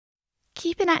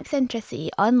Keeping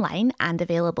Accentricity online and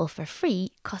available for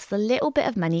free costs a little bit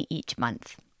of money each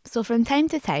month, so from time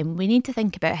to time we need to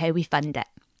think about how we fund it.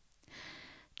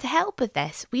 To help with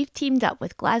this, we've teamed up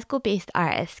with Glasgow-based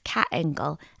artist Kat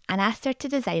Ingle and asked her to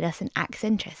design us an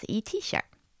Accentricity t-shirt.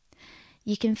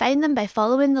 You can find them by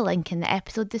following the link in the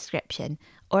episode description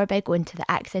or by going to the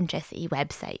Accentricity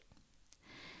website.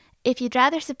 If you'd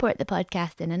rather support the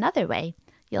podcast in another way,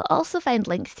 you'll also find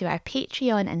links to our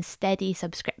Patreon and Steady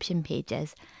subscription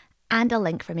pages and a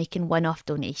link for making one-off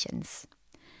donations.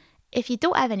 If you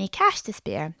don't have any cash to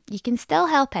spare, you can still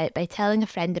help out by telling a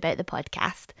friend about the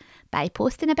podcast, by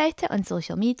posting about it on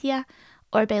social media,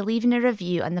 or by leaving a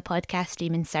review on the podcast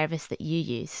streaming service that you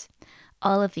use.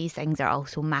 All of these things are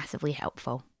also massively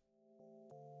helpful.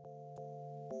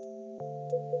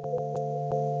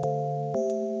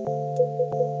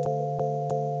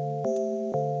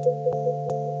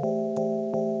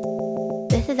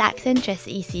 This is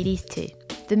Accentricity Series 2,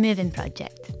 The Moving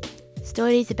Project.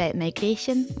 Stories about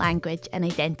migration, language and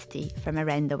identity from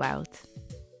around the world.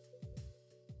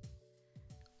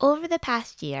 Over the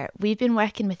past year, we've been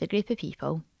working with a group of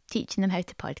people, teaching them how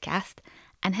to podcast,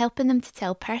 and helping them to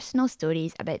tell personal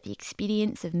stories about the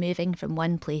experience of moving from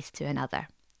one place to another.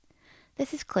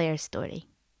 This is Claire's story.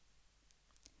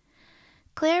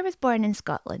 Claire was born in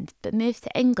Scotland, but moved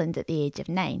to England at the age of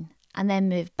 9, and then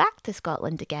moved back to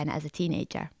Scotland again as a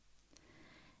teenager.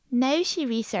 Now she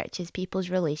researches people's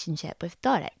relationship with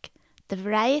Doric, the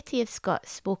variety of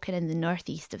Scots spoken in the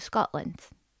northeast of Scotland.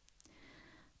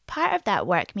 Part of that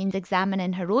work means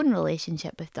examining her own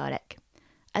relationship with Doric,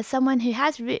 as someone who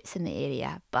has roots in the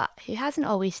area, but who hasn't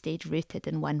always stayed rooted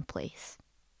in one place.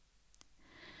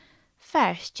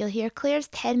 First, you'll hear Claire's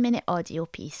 10-minute audio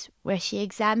piece where she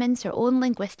examines her own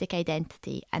linguistic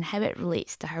identity and how it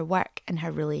relates to her work and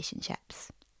her relationships.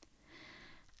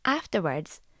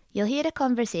 Afterwards, you'll hear a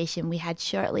conversation we had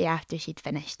shortly after she'd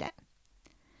finished it.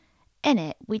 In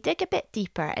it, we dig a bit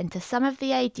deeper into some of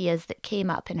the ideas that came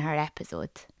up in her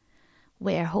episode.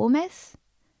 Where home is,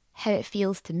 how it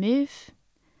feels to move,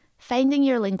 finding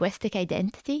your linguistic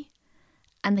identity,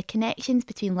 and the connections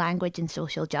between language and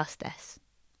social justice.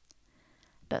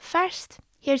 But first,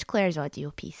 here's Claire's audio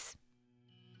piece.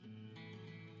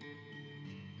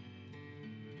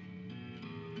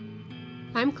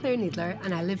 I'm Claire Needler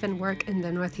and I live and work in the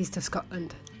northeast of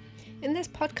Scotland. In this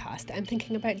podcast, I'm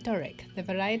thinking about Doric, the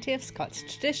variety of Scots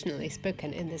traditionally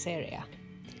spoken in this area.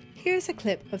 Here's a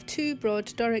clip of two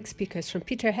broad Doric speakers from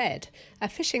Peterhead, a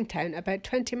fishing town about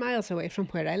 20 miles away from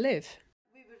where I live.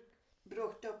 We were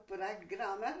brought up with a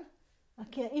grammar.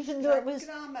 Okay, even though it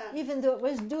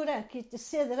was Doric, you had to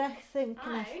say the right thing.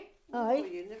 Aye. Oh,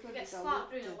 you never Get got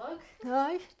slapped round a lug.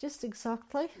 Aye, just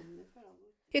exactly.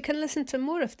 You can listen to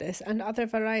more of this and other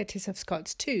varieties of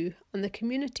Scots too on the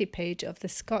community page of the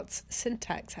Scots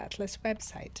Syntax Atlas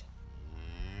website.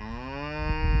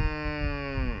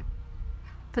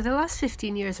 For the last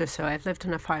 15 years or so, I've lived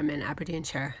on a farm in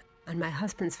Aberdeenshire, and my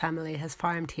husband's family has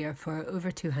farmed here for over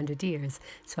 200 years,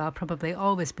 so I'll probably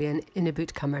always be an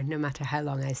Inubbut-comer no matter how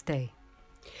long I stay.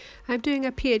 I'm doing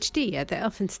a PhD at the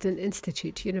Elphinstone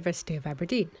Institute, University of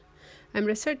Aberdeen. I'm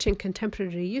researching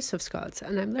contemporary use of Scots,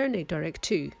 and I'm learning Doric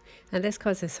too, and this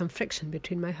causes some friction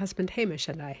between my husband Hamish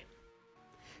and I.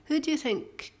 Who do you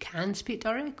think can speak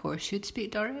Doric, or should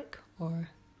speak Doric, or...?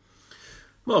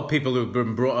 Well, people who've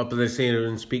been brought up in this area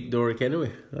and speak Doric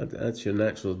anyway. That's your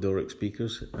natural Doric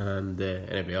speakers. And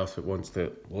anybody else that wants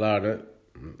to learn it,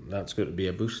 that's going to be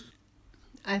a boost.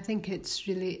 I think it's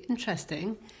really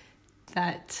interesting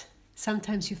that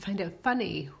sometimes you find it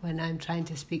funny when I'm trying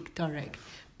to speak Doric,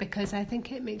 because I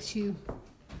think it makes you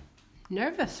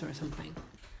nervous or something.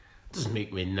 It doesn't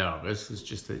make me nervous. It's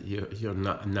just that you're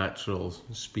not a natural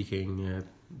speaking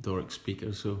Doric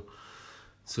speaker,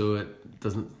 so it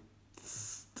doesn't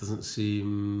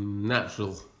seem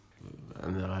natural.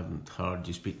 And I haven't heard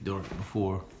you speak Doric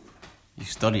before. You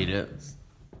studied it.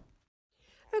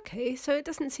 Okay, so it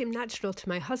doesn't seem natural to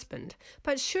my husband,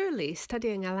 but surely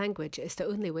studying a language is the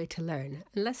only way to learn,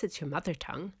 unless it's your mother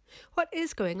tongue. What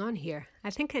is going on here?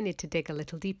 I think I need to dig a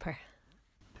little deeper.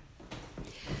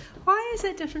 Why is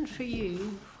it different for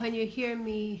you when you hear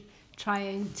me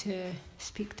trying to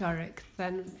speak Doric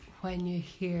than when you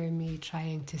hear me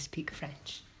trying to speak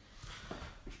French?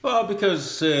 Well,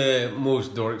 because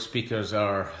most Doric speakers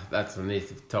that's their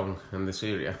native tongue in this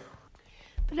area.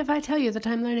 But if I tell you that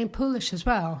I'm learning Polish as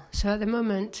well, so at the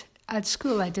moment at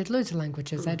school I did loads of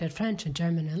languages. I did French and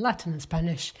German and Latin and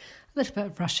Spanish, a little bit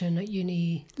of Russian at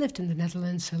uni, lived in the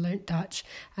Netherlands, so learnt Dutch,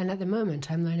 and at the moment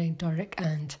I'm learning Doric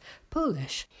and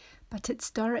Polish. But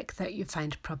it's Doric that you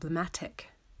find problematic.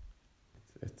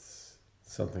 It's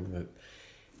something that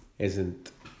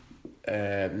isn't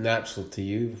natural to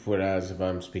you, whereas if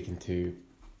I'm speaking to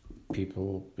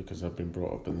people, because I've been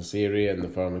brought up in this area in the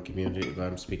farming community, if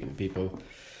I'm speaking to people,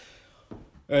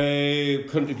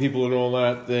 country people and all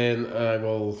that, then I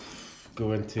will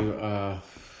go into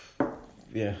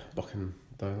Buchan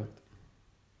dialect.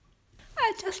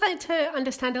 I'd just like to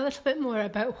understand a little bit more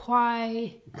about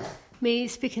why me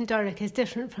speaking Doric is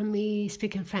different from me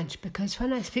speaking French, because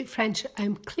when I speak French,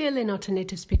 I'm clearly not a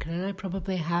native speaker, and I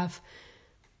probably have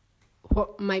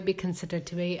what might be considered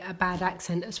to be a bad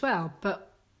accent as well.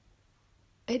 But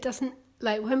it doesn't,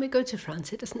 like when we go to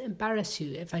France, it doesn't embarrass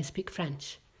you if I speak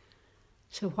French.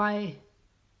 So why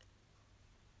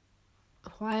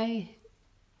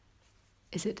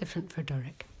is it different for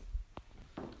Doric?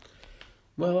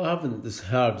 Well, I haven't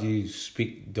heard you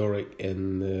speak Doric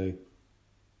in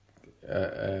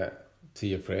to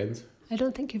your friends. I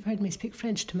don't think you've heard me speak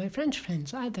French to my French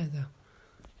friends either, though.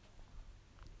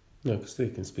 No, because they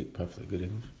can speak perfectly good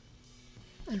English.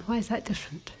 And why is that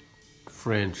different?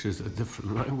 French is a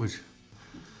different language.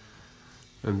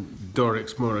 And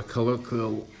Doric's more a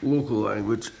colloquial, local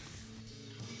language.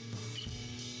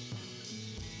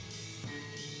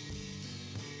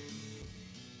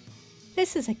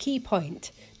 This is a key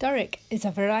point. Doric is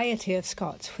a variety of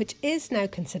Scots, which is now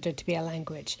considered to be a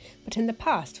language, but in the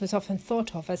past was often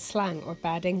thought of as slang or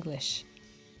bad English.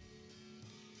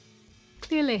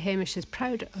 Clearly, Hamish is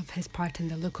proud of his part in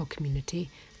the local community,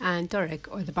 and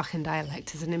Doric, or the Buchan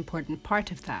dialect, is an important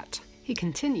part of that. He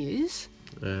continues,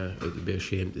 It would be a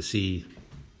shame to see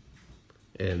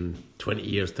in 20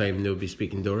 years' time nobody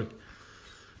speaking Doric.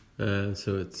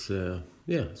 So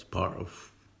it's part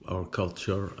of our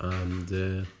culture, and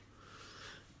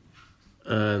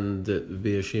it would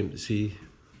be a shame to see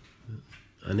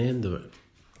an end of it.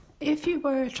 if you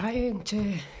were trying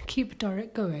to keep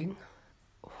Doric going,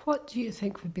 what do you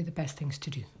think would be the best things to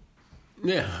do?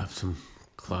 Yeah, have some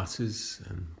classes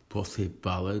and bothy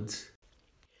ballads.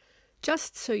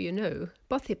 Just so you know,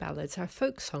 bothy ballads are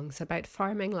folk songs about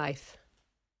farming life.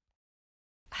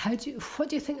 What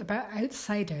do you think about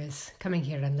outsiders coming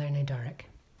here and learning Doric?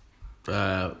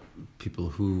 People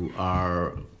who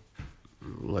are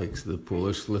like the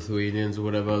Polish Lithuanians or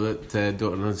whatever that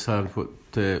don't understand what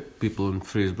people in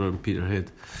Fraserburgh and Peterhead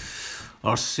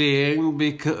are saying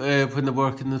when they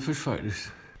work in the fish factories.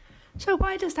 So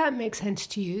why does that make sense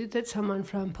to you, that someone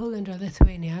from Poland or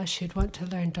Lithuania should want to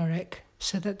learn Doric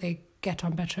so that they get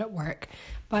on better at work,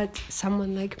 but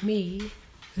someone like me,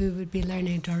 who would be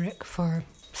learning Doric for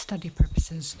study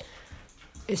purposes,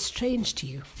 is strange to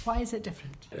you? Why is it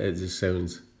different? It just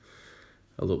sounds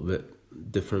a little bit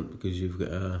different because you've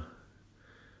got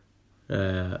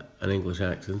an English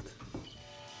accent.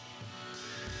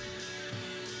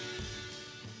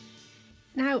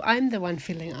 Now I'm the one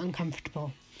feeling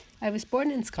uncomfortable. I was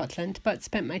born in Scotland but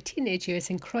spent my teenage years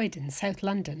in Croydon, South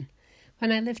London.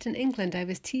 When I lived in England, I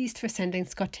was teased for sounding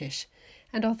Scottish,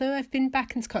 and although I've been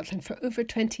back in Scotland for over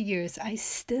 20 years, I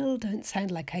still don't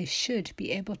sound like I should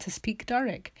be able to speak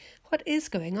Doric. What is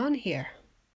going on here?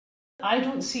 I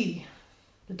don't see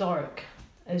the Doric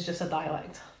as just a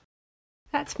dialect.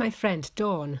 That's my friend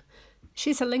Dawn.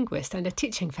 She's a linguist and a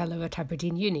teaching fellow at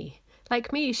Aberdeen Uni.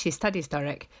 Like me, she studies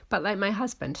Doric, but like my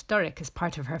husband, Doric is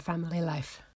part of her family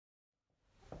life.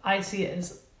 I see it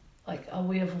as like a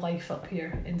way of life up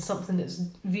here, in something that's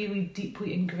really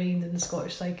deeply ingrained in the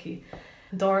Scottish psyche.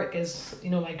 Doric is,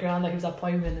 my granddad, he was a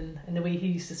ploughman, and the way he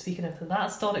used to speak and everything.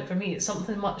 That's Doric for me. It's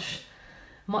something much,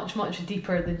 much, much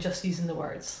deeper than just using the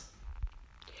words.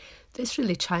 This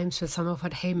really chimes with some of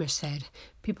what Hamish said.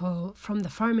 People from the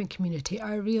farming community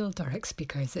are real Doric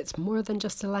speakers. It's more than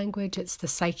just a language, it's the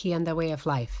psyche and the way of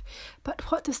life. But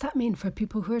what does that mean for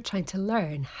people who are trying to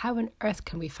learn? How on earth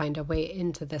can we find a way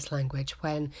into this language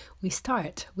when we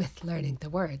start with learning the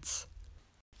words?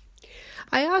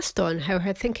 I asked Dawn how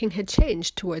her thinking had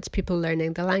changed towards people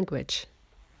learning the language.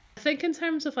 I think in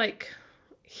terms of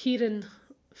hearing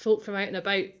folk from out and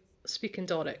about speaking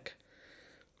Doric,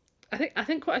 I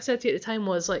think what I said to you at the time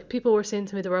was people were saying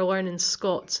to me they were learning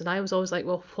Scots, and I was always like,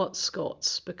 well, what's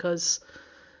Scots? Because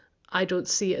I don't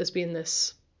see it as being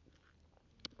this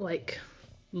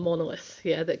monolith,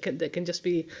 that can just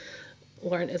be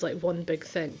learned as one big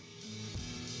thing.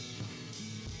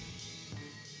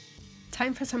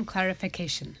 Time for some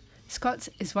clarification. Scots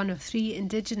is one of 3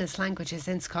 indigenous languages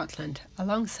in Scotland,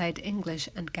 alongside English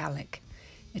and Gaelic.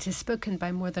 It is spoken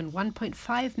by more than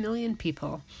 1.5 million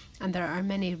people, and there are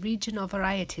many regional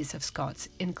varieties of Scots,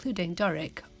 including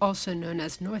Doric, also known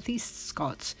as North East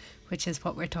Scots, which is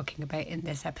what we're talking about in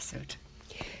this episode.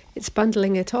 It's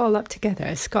bundling it all up together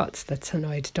as Scots that's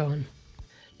annoyed Dawn.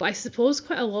 But I suppose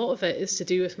quite a lot of it is to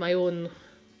do with my own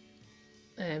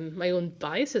my own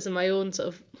biases and my own sort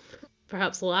of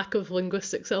perhaps lack of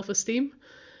linguistic self-esteem,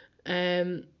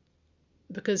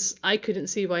 because I couldn't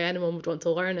see why anyone would want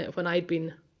to learn it when I'd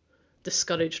been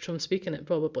discouraged from speaking it,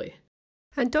 probably.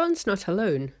 And Dawn's not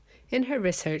alone. In her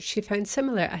research, she found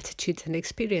similar attitudes and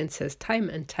experiences time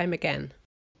and time again.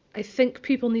 I think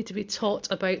people need to be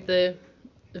taught about the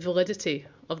validity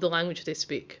of the language they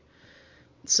speak.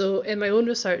 So in my own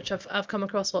research, I've come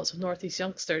across lots of Northeast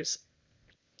youngsters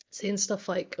saying stuff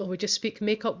like, oh, we just speak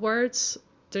make-up words,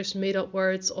 there's made-up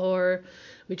words, or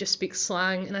we just speak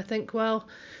slang. And I think, well,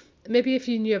 maybe if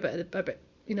you knew a bit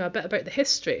about the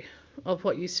history of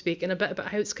what you speak and a bit about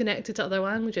how it's connected to other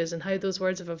languages and how those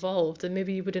words have evolved, then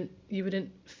maybe you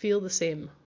wouldn't feel the same.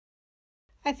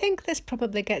 I think this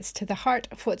probably gets to the heart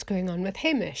of what's going on with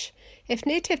Hamish. If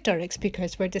native Doric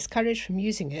speakers were discouraged from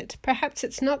using it, perhaps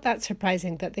it's not that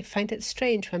surprising that they find it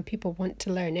strange when people want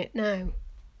to learn it now.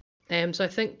 So I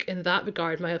think in that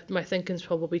regard, my thinking's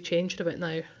probably changed a bit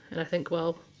now, and I think,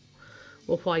 well,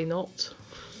 why not?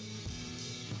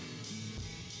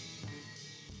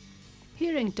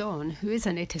 Hearing Dawn, who is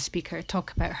a native speaker,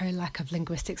 talk about her lack of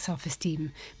linguistic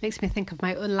self-esteem makes me think of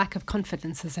my own lack of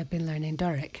confidence as I've been learning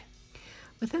Doric.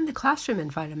 Within the classroom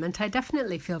environment, I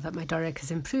definitely feel that my Doric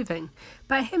is improving.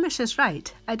 But Hamish is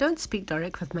right. I don't speak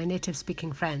Doric with my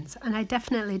native-speaking friends, and I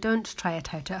definitely don't try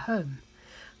it out at home.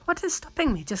 What is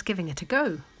stopping me just giving it a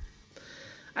go?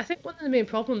 I think one of the main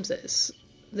problems is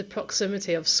the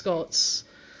proximity of Scots,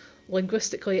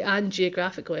 linguistically and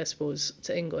geographically, I suppose,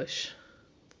 to English.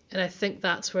 And I think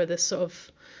that's where this sort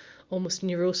of almost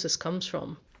neurosis comes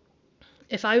from.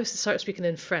 If I was to start speaking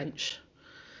in French,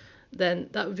 then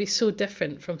that would be so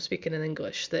different from speaking in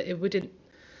English that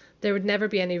there would never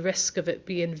be any risk of it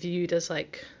being viewed as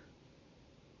like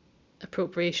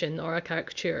appropriation or a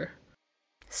caricature.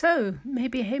 So,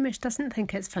 maybe Hamish doesn't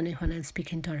think it's funny when I'm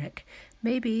speaking Doric.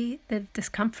 Maybe the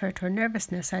discomfort or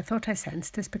nervousness I thought I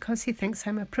sensed is because he thinks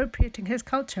I'm appropriating his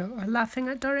culture or laughing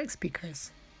at Doric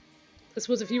speakers. I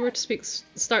suppose if you were to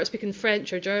start speaking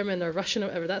French or German or Russian or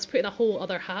whatever, that's putting a whole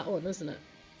other hat on, isn't it?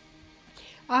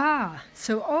 Ah,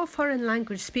 so all foreign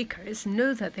language speakers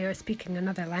know that they are speaking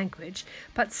another language,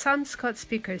 but some Scots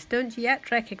speakers don't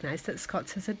yet recognise that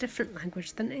Scots is a different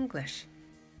language than English.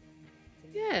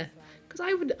 Yeah, because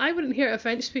I wouldn't hear a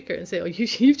French speaker and say, oh,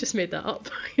 you've just made that up.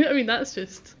 You know what I mean? That's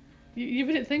just, you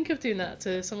wouldn't think of doing that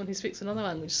to someone who speaks another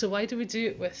language. So why do we do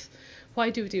it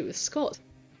with Scots?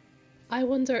 I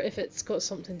wonder if it's got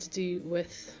something to do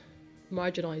with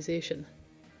marginalisation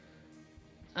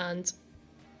and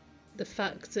the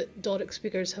fact that Doric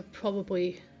speakers have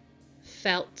probably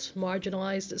felt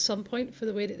marginalised at some point for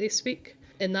the way that they speak,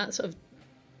 and that sort of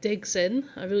digs in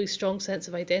a really strong sense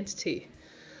of identity.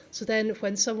 So then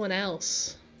when someone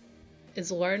else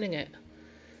is learning it,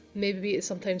 maybe it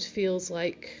sometimes feels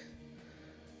like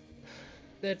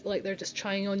they're just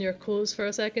trying on your clothes for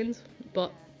a second,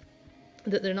 but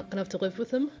that they're not going to have to live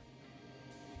with them.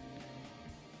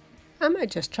 Am I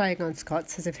just trying on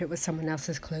Scots as if it was someone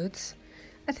else's clothes?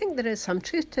 I think there is some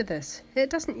truth to this.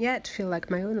 It doesn't yet feel like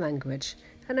my own language,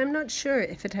 and I'm not sure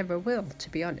if it ever will,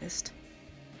 to be honest.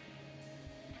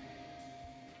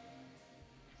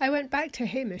 I went back to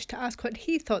Hamish to ask what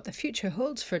he thought the future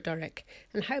holds for Doric,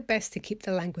 and how best to keep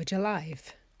the language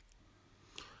alive.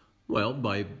 Well,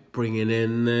 by bringing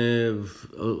in a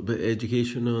little bit of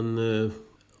education on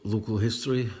local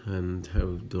history and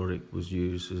how Doric was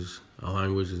used as a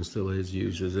language and still is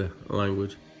used as a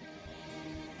language.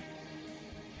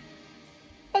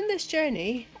 On this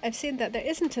journey, I've seen that there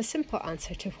isn't a simple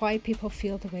answer to why people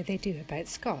feel the way they do about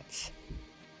Scots.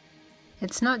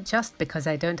 It's not just because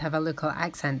I don't have a local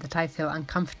accent that I feel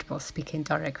uncomfortable speaking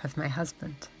Doric with my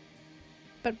husband.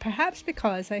 But perhaps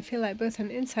because I feel like both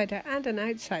an insider and an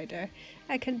outsider,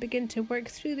 I can begin to work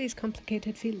through these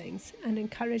complicated feelings and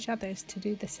encourage others to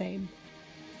do the same.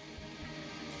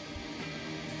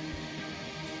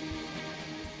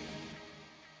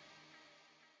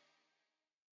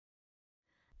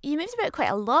 You moved about quite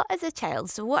a lot as a child,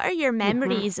 so what are your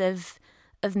memories of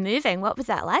moving? What was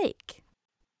that like?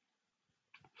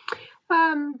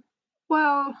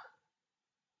 Well,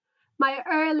 my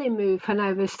early move when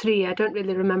I was 3, I don't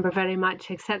really remember very much,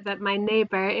 except that my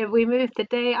neighbour, we moved the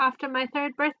day after my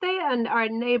 3rd birthday, and our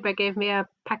neighbour gave me a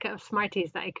packet of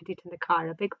Smarties that I could eat in the car,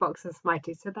 a big box of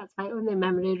Smarties. So that's my only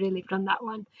memory really from that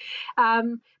one.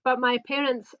 But my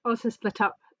parents also split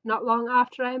up not long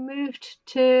after I moved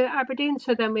to Aberdeen,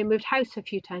 so then we moved house a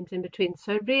few times in between.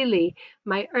 So really,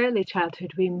 my early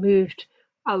childhood, we moved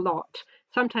a lot.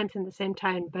 sometimes in the same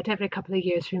town, but every couple of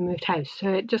years we moved house. So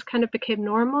it just kind of became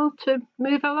normal to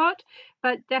move a lot.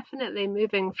 But definitely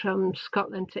moving from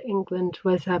Scotland to England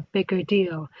was a bigger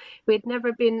deal. We'd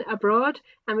never been abroad,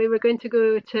 and we were going to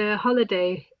go to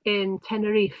holiday in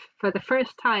Tenerife for the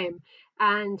first time.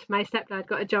 And my stepdad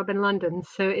got a job in London.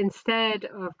 So instead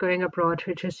of going abroad,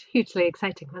 which was hugely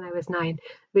exciting when I was 9,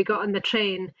 we got on the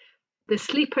train, the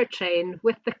sleeper train,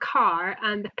 with the car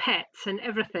and the pets and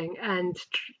everything, and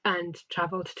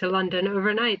travelled to London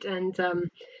overnight, and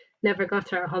never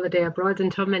got our holiday abroad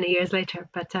until many years later.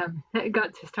 But I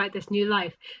got to start this new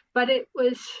life. But it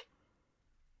was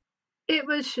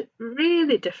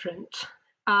really different.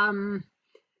 Aberdeen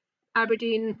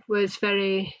was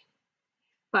very,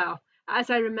 well, as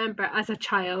I remember as a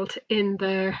child in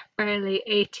the early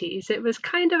 80s, it was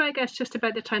kind of, I guess, just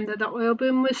about the time that the oil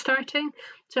boom was starting.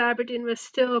 So Aberdeen was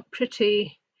still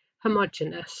pretty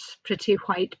homogenous, pretty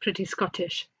white, pretty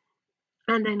Scottish.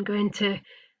 And then going to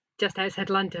just outside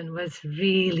London was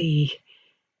really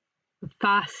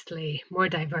vastly more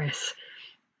diverse.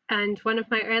 And one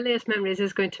of my earliest memories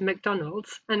is going to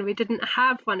McDonald's, and we didn't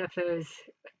have one of those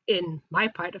in my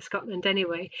part of Scotland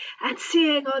anyway, and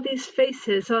seeing all these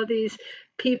faces, all these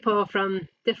people from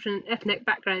different ethnic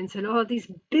backgrounds, and all these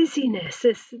busyness,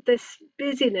 this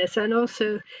busyness, and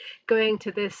also going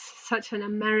to this such an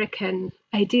American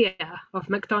idea of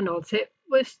McDonald's. It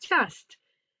was just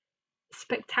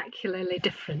spectacularly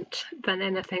different than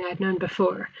anything I'd known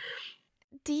before.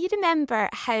 Do you remember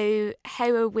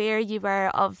how aware you were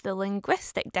of the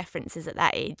linguistic differences at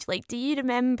that age? Like, do you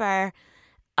remember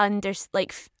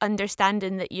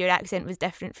understanding that your accent was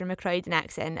different from a Croydon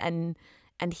accent, and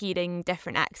hearing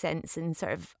different accents and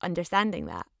sort of understanding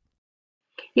that?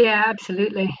 Yeah,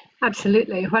 absolutely.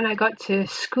 When I got to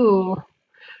school,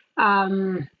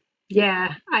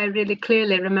 yeah, I really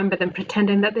clearly remember them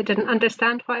pretending that they didn't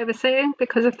understand what I was saying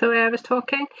because of the way I was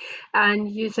talking,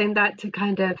 and using that to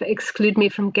kind of exclude me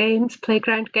from games,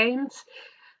 playground games.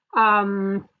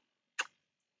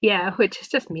 Yeah, which is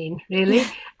just mean, really.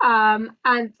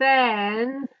 And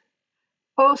then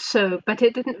also, but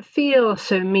it didn't feel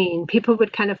so mean. People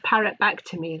would kind of parrot back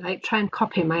to me, like try and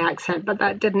copy my accent, but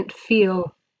that didn't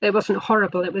feel, it wasn't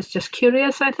horrible. It was just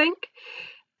curious, I think.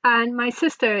 And my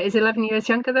sister is 11 years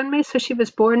younger than me, so she was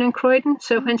born in Croydon.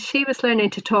 So when she was learning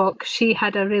to talk, she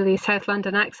had a really South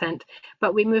London accent.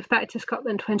 But we moved back to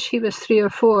Scotland when she was 3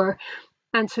 or 4.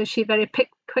 And so she very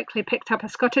quickly picked up a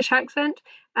Scottish accent.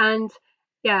 And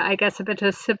yeah, I guess a bit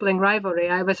of sibling rivalry.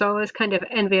 I was always kind of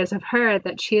envious of her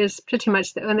that she is pretty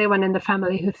much the only one in the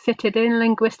family who fitted in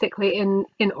linguistically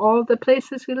in all the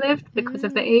places we lived because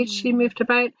of the age she moved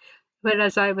about.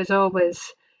 Whereas I was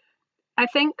always... I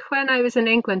think when I was in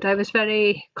England, I was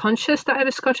very conscious that I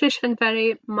was Scottish and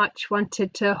very much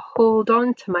wanted to hold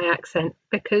on to my accent,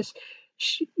 because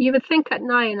you would think at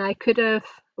 9 I could have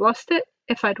lost it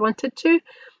if I'd wanted to,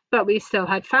 but we still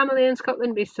had family in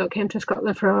Scotland. We still came to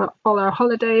Scotland for all our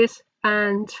holidays.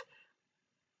 And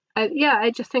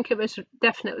I just think it was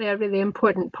definitely a really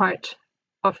important part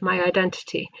of my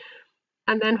identity.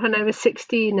 And then when I was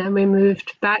 16 and we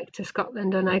moved back to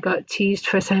Scotland and I got teased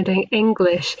for sounding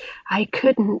English, I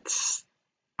couldn't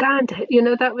stand it. You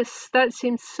know, that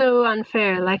seemed so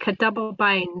unfair, like a double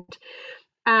bind.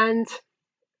 And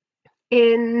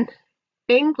in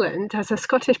England, as a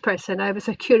Scottish person, I was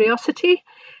a curiosity,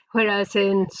 whereas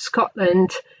in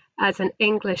Scotland, as an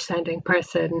English sounding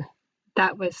person,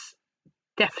 that was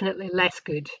definitely less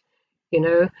good, you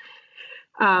know.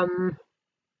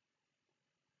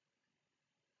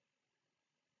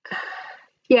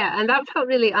 Yeah, and that felt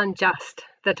really unjust,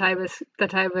 that I was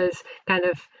kind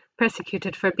of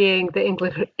persecuted for being the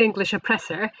English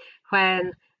oppressor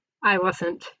when I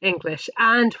wasn't English,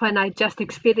 and when I just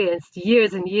experienced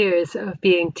years and years of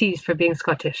being teased for being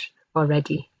Scottish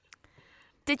already.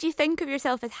 Did you think of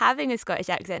yourself as having a Scottish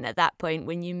accent at that point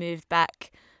when you moved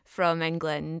back from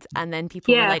England, and then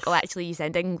people were like, oh, actually you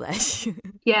sound English?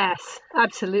 Yes,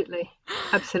 absolutely.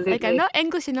 Like, I'm not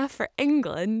English enough for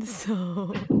England,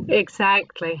 so...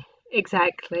 Exactly.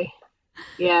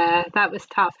 Yeah, that was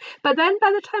tough. But then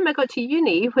by the time I got to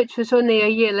uni, which was only a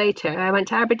year later, I went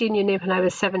to Aberdeen Uni when I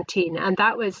was 17, and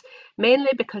that was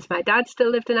mainly because my dad still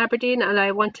lived in Aberdeen and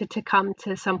I wanted to come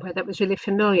to somewhere that was really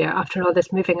familiar after all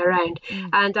this moving around.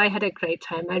 And I had a great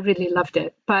time. I really loved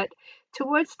it. But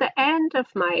towards the end of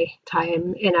my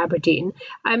time in Aberdeen,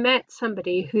 I met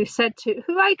somebody who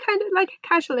I kind of like a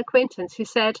casual acquaintance, who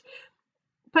said,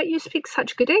 but you speak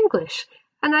such good English.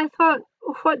 And I thought,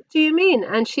 what do you mean?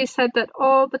 And she said that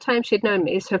all the time she'd known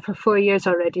me, so for 4 years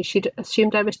already, she'd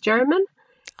assumed I was German.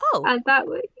 Oh. And that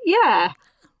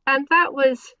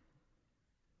was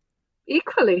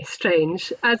equally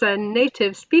strange as a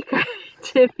native speaker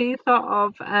to be thought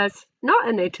of as not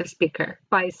a native speaker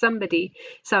by somebody,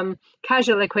 some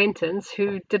casual acquaintance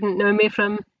who didn't know me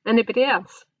from anybody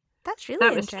else. That's really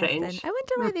That was interesting. strange. I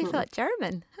wonder why they thought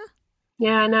German. Huh.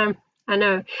 Yeah, I know.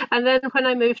 And then when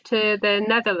I moved to the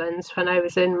Netherlands, when I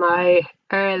was in my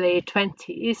early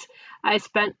 20s, I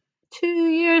spent 2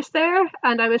 years there,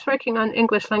 and I was working on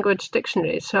English language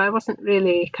dictionaries, so I wasn't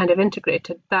really kind of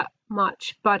integrated that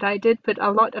much, but I did put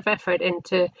a lot of effort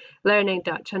into learning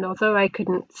Dutch, and although I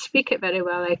couldn't speak it very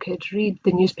well, I could read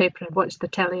the newspaper and watch the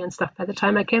telly and stuff by the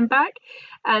time I came back.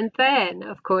 And then,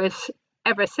 of course,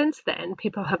 ever since then,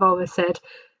 people have always said,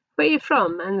 "Where are you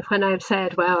from?" And when I've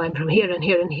said, "Well, I'm from here and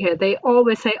here and here," they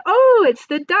always say, "Oh, it's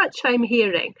the Dutch I'm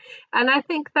hearing." And I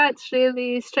think that's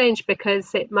really strange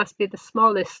because it must be the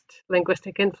smallest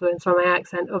linguistic influence on my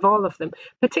accent of all of them,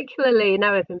 particularly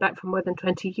now I've been back for more than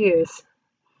 20 years.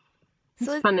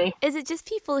 So It's funny. Is it just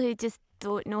people who just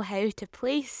don't know how to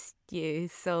place you?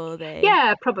 So they...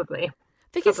 Yeah, probably.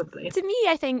 Because Probably. to me,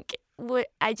 I think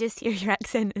I just hear your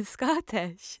accent is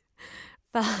Scottish.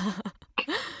 But...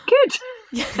 Good.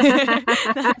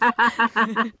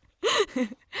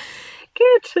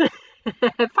 Good.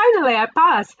 Finally, I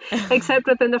pass, except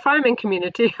within the farming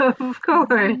community, of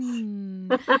course.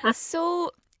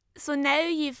 So now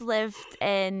you've lived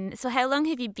in... So how long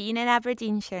have you been in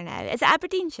Aberdeenshire now? Is it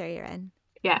Aberdeenshire you're in?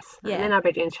 Yes, Yeah. I'm in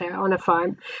Aberdeenshire on a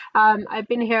farm. I've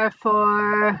been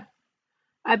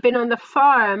on the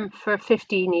farm for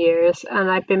 15 years,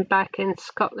 and I've been back in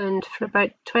Scotland for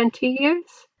about 20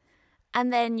 years.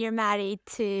 And then you're married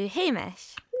to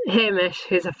Hamish. Hamish,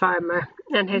 who's a farmer,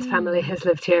 and his family has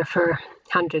lived here for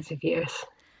hundreds of years.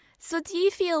 So do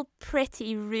you feel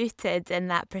pretty rooted in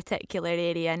that particular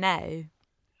area now?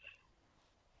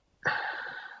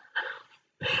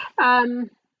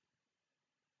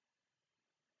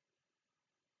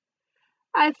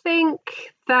 I think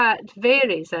that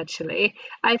varies, actually.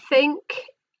 I think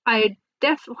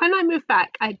when I moved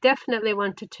back, I definitely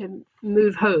wanted to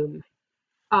move home.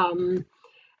 And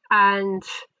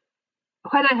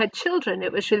when I had children,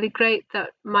 it was really great that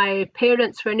my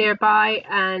parents were nearby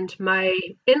and my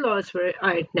in-laws were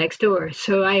next door.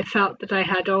 So I felt that I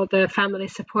had all the family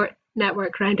support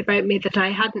network round about me that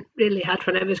I hadn't really had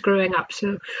when I was growing up.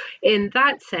 So in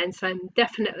that sense, I'm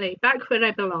definitely back where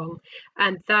I belong.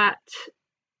 And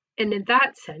in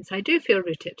that sense, I do feel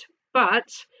rooted.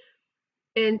 But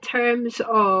in terms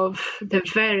of the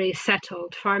very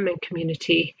settled farming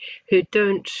community who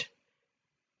don't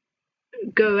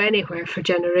go anywhere for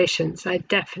generations, I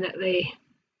definitely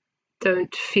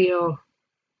don't feel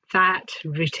that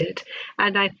rooted.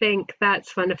 And I think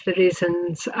that's one of the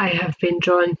reasons I have been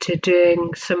drawn to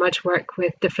doing so much work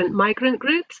with different migrant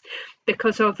groups,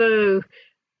 because although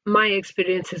my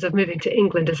experiences of moving to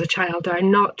England as a child are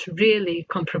not really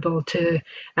comparable to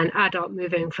an adult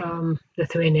moving from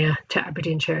Lithuania to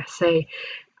Aberdeenshire, say,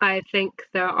 I think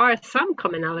there are some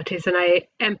commonalities, and I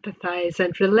empathise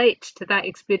and relate to that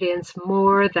experience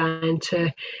more than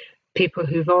to people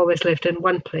who've always lived in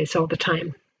one place all the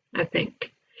time, I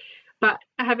think. But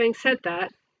having said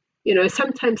that,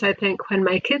 sometimes I think when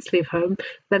my kids leave home,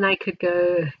 then I could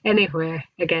go anywhere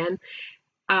again.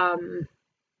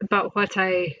 But what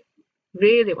I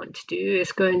really want to do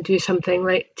is go and do something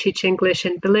like teach English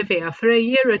in Bolivia for a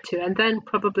year or two, and then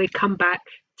probably come back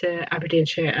to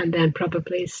Aberdeenshire and then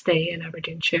probably stay in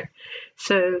Aberdeenshire.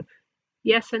 So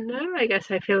yes and no, I guess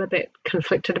I feel a bit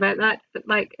conflicted about that, but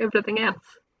like everything else.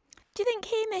 Do you think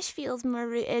Hamish feels more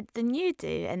rooted than you do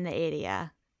in the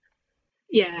area?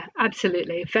 Yeah,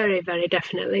 absolutely. Very, very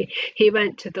definitely. He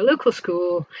went to the local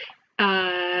school.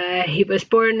 He was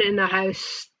born in a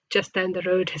house just down the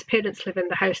road. His parents live in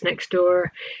the house next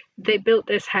door. They built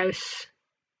this house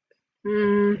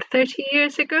 30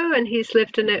 years ago, and he's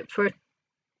lived in it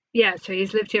so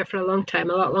he's lived here for a long time,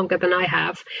 a lot longer than I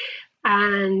have.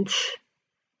 And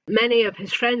many of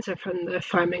his friends are from the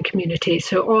farming community,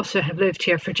 so also have lived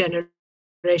here for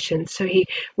generations. So he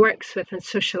works with and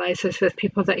socializes with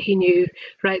people that he knew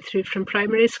right through from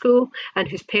primary school and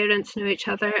whose parents knew each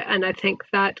other. And I think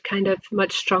that kind of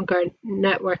much stronger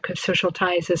network of social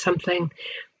ties is something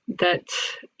that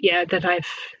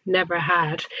I've never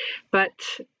had.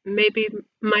 But maybe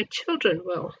my children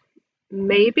will.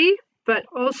 Maybe. But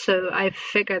also I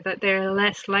figure that they're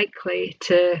less likely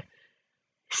to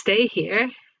stay here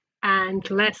and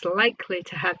less likely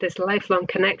to have this lifelong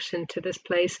connection to this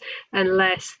place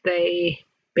unless they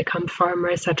become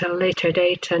farmers at a later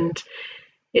date. And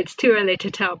it's too early to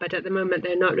tell, but at the moment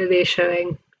they're not really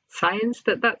showing signs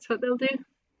that that's what they'll do.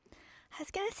 I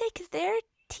was going to say, because they're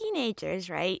teenagers,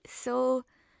 right? So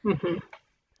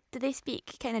Do they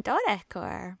speak kind of Doric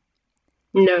or?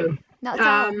 No. Not at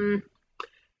all?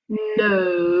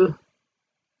 No.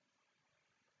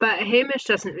 But Hamish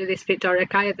doesn't really speak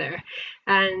Doric either.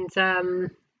 And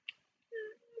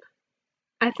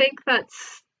I think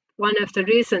that's one of the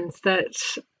reasons that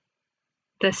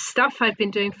the stuff I've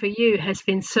been doing for you has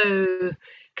been so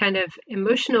kind of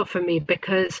emotional for me,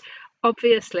 because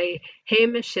obviously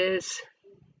Hamish's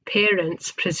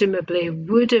parents presumably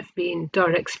would have been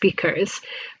Doric speakers,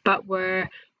 but were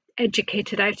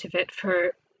educated out of it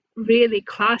for really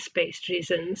class-based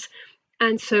reasons.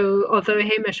 And so although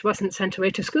Hamish wasn't sent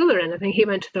away to school or anything, he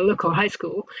went to the local high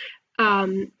school,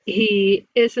 he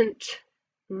isn't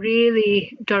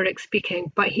really Doric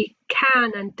speaking, but he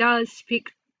can and does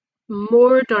speak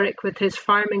more Doric with his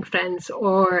farming friends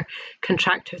or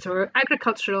contractors or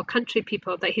agricultural country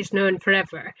people that he's known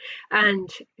forever and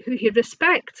who he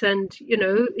respects. And, you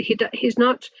know, he's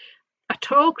not at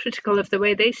all critical of the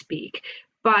way they speak.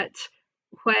 But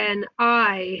when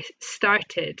I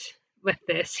started with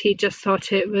this, he just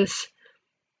thought it was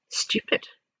stupid,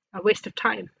 a waste of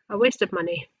time, a waste of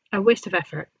money, a waste of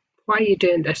effort. Why are you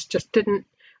doing this? Just didn't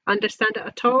understand it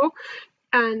at all.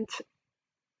 And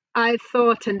I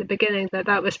thought in the beginning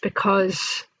that was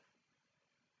because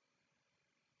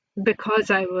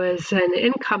I was an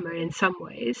incomer in some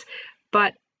ways,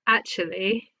 but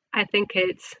actually I think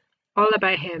it's all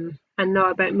about him and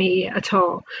not about me at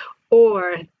all.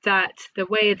 Or that the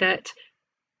way that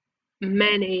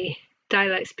many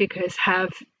dialect speakers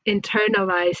have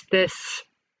internalized this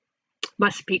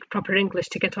must speak proper English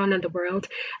to get on in the world,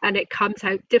 and it comes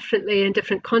out differently in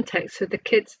different contexts. So the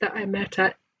kids that I met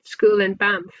at school in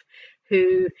Banff,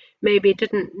 who maybe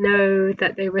didn't know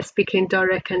that they were speaking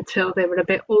Doric until they were a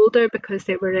bit older because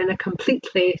they were in a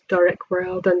completely Doric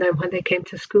world, and then when they came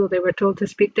to school they were told to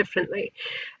speak differently.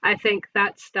 I think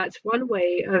that's one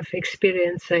way of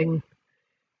experiencing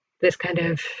this kind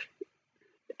of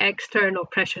external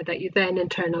pressure that you then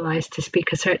internalize to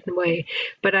speak a certain way.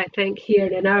 But I think here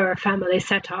in our family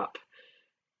setup,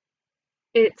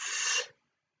 it's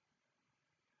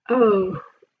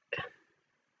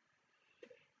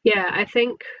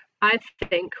I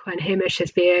think when Hamish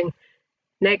is being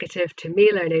negative to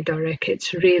me learning Doric,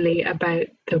 it's really about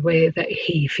the way that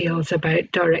he feels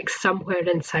about Doric somewhere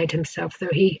inside himself, though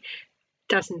he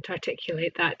doesn't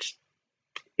articulate that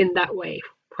in that way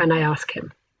when I ask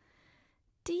him.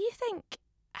 Do you think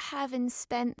having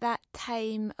spent that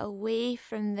time away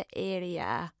from the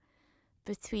area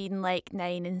between like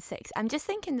 9 and 6, I'm just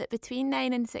thinking that between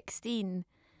 9 and 16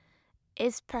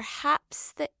 is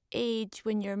perhaps the age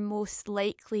when you're most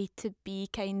likely to be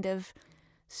kind of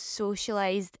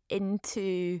socialised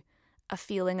into a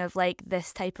feeling of like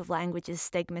this type of language is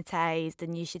stigmatised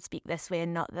and you should speak this way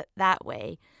and not that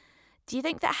way. Do you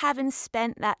think that having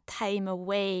spent that time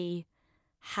away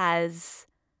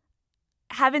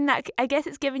having that, I guess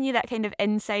it's given you that kind of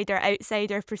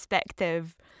insider-outsider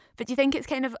perspective, but do you think it's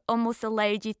kind of almost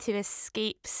allowed you to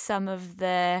escape some of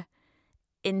the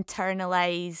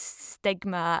internalised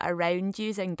stigma around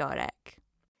using Doric?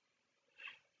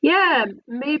 Yeah,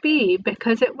 maybe,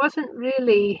 because it wasn't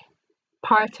really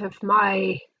part of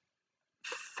my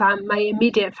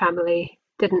immediate family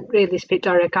didn't really speak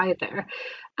Doric either.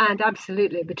 And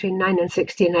absolutely, between 9 and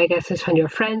 16, I guess, is when your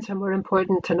friends are more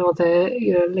important and all the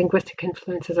linguistic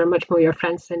influences are much more your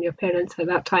friends than your parents at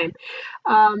that time.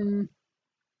 And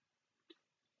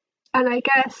I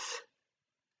guess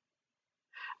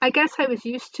I was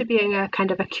used to being a kind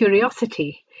of a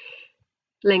curiosity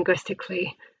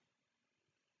linguistically.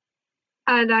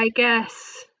 And I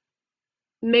guess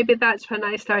maybe that's when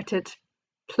I started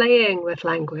playing with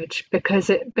language, because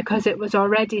it was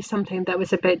already something that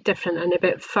was a bit different and a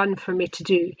bit fun for me to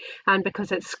do, and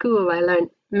because at school I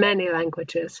learned many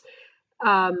languages.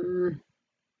 So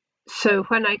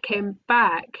when I came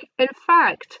back, in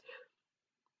fact,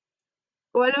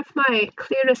 one of my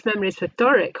clearest memories with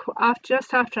Doric,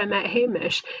 just after I met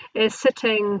Hamish, is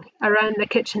sitting around the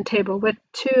kitchen table with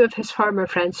two of his farmer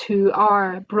friends who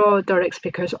are broad Doric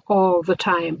speakers all the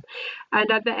time.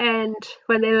 And at the end,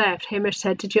 when they left, Hamish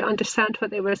said, "Did you understand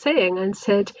what they were saying?" And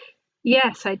said,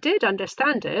 "Yes, I did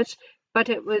understand it, but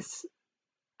it was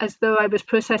as though I was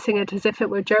processing it as if it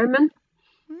were German."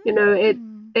 It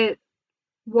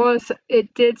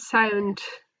did sound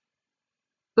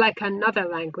like another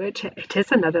language. It is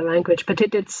another language, but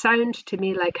it did sound to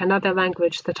me like another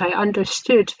language that I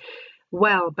understood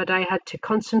well, but I had to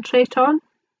concentrate on.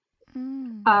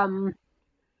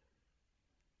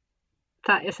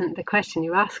 That isn't the question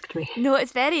you asked me. No,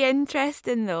 it's very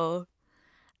interesting though.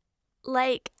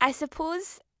 Like, I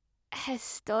suppose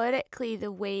historically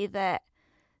the way that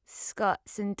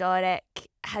Scots and Doric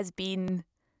has been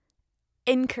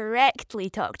incorrectly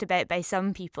talked about by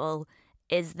some people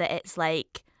is that it's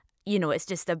like, it's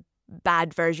just a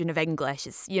bad version of English.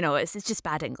 It's just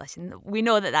bad English, and we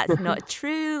know that that's not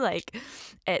true. Like,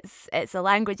 it's a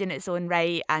language in its own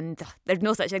right, and there's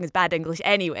no such thing as bad English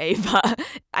anyway. But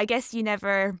I guess you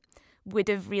never would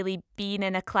have really been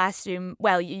in a classroom.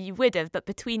 Well, you would have, but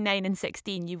between 9 and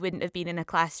 16, you wouldn't have been in a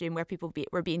classroom where people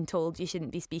were being told you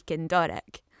shouldn't be speaking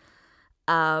Doric.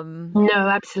 No,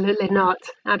 absolutely not.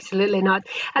 Absolutely not.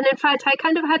 And in fact, I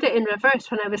kind of had it in reverse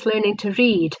when I was learning to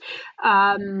read.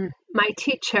 My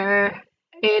teacher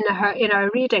in our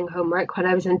reading homework when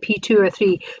I was in P2 or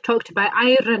 3 talked about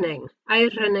ironing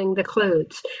the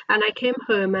clothes. And I came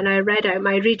home and I read out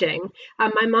my reading,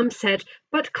 and my mum said,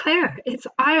 "But Claire, it's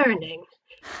ironing."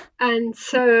 And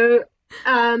so,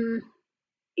 so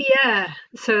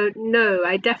no,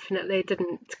 I definitely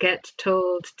didn't get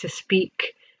told to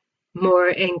speak more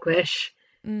English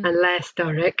and less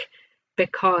Doric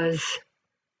because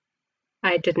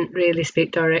I didn't really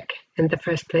speak Doric in the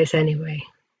first place anyway.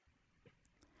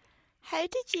 How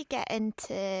did you get into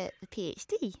the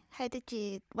PhD?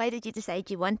 Why did you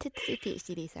decide you wanted to do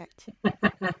PhD research?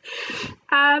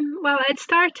 Well, I'd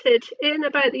started in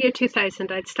about the year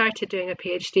 2000. I'd started doing a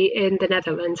PhD in the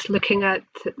Netherlands, looking at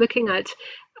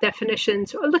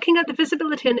definitions, or looking at the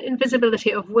visibility and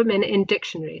invisibility of women in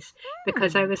dictionaries,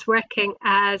 because I was working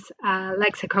as a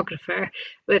lexicographer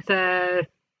with a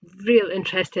real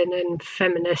interest in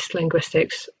feminist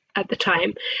linguistics at the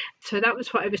time. So that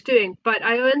was what I was doing. But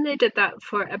I only did that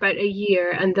for about a year,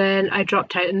 and then I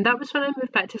dropped out. And that was when I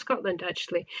moved back to Scotland,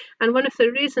 actually. And one of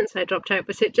the reasons I dropped out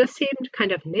was it just seemed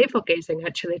kind of navel-gazing,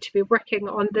 actually, to be working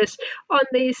on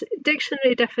these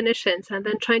dictionary definitions and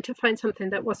then trying to find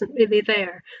something that wasn't really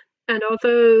there. And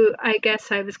although I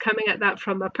guess I was coming at that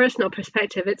from a personal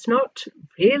perspective, it's not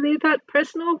really that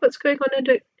personal what's going on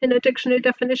in a dictionary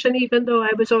definition, even though I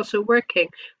was also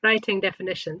writing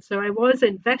definitions. So I was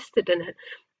invested in it,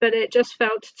 but it just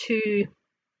felt too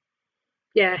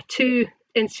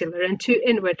insular and too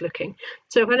inward looking.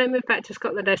 So when I moved back to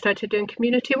Scotland, I started doing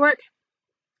community work.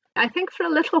 I think for a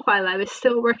little while I was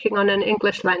still working on an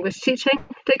English language teaching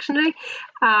dictionary,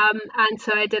 and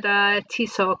so I did a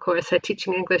TESOL course, a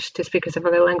teaching English to speakers of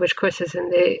other language courses in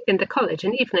the college,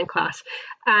 an evening class,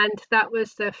 and that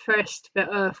was the first bit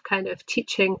of kind of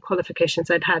teaching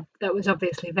qualifications I'd had that was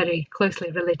obviously very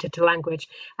closely related to language,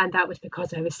 and that was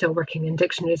because I was still working in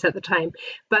dictionaries at the time.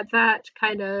 But that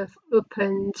kind of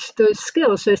opened those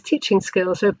teaching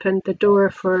skills opened the door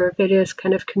for various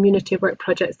kind of community work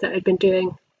projects that I'd been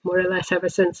doing more or less ever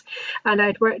since. And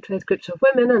I'd worked with groups of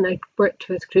women, and I'd worked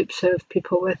with groups of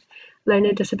people with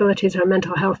learning disabilities or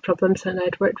mental health problems, and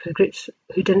I'd worked with groups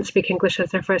who didn't speak English as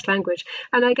their first language.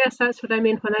 And I guess that's what I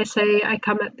mean when I say I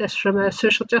come at this from a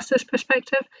social justice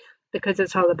perspective, because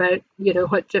it's all about,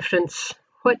 what difference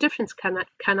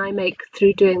can I make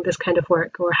through doing this kind of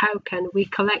work, or how can we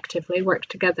collectively work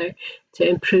together to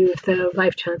improve the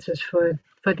life chances for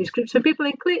these groups of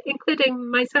people,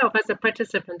 including myself as a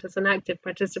participant, as an active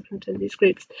participant in these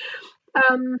groups.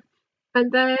 And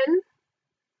then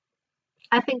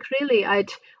I think really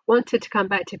I'd wanted to come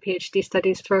back to PhD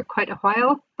studies for quite a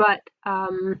while, but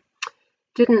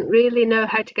didn't really know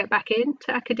how to get back into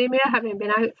academia, having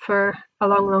been out for a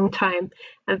long, long time.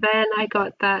 And then I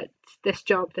got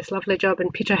this lovely job in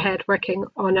Peterhead, working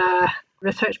on a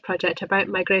research project about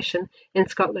migration in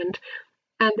Scotland.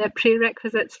 And the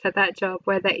prerequisites for that job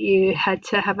were that you had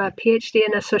to have a PhD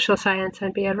in a social science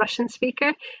and be a Russian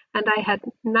speaker. And I had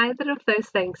neither of those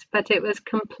things, but it was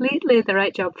completely the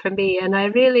right job for me. And I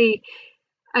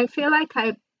feel like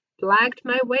I blagged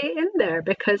my way in there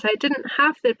because I didn't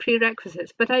have the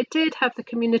prerequisites, but I did have the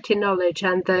community knowledge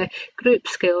and the group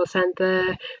skills and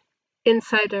the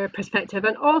insider perspective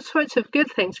and all sorts of good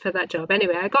things for that job.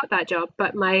 Anyway, I got that job,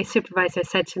 but my supervisor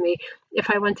said to me,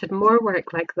 if I wanted more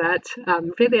work like that,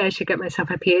 really I should get myself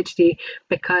a PhD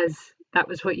because that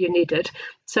was what you needed.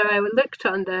 So I looked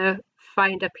on the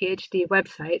Find a PhD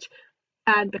website,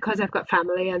 and because I've got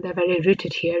family and they're very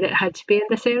rooted here, it had to be in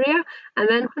this area. And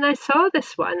then when I saw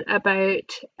this one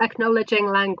about acknowledging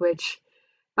language,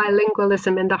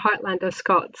 bilingualism in the heartland of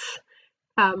Scots,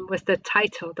 was the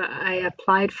title that I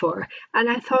applied for. And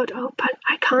I thought, oh, but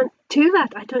I can't do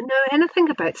that. I don't know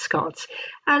anything about Scots.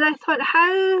 And I thought,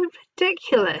 how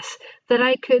ridiculous that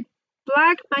I could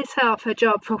blag myself a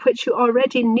job for which you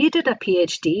already needed a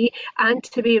PhD and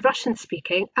to be Russian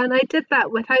speaking. And I did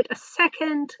that without a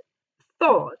second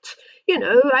thought.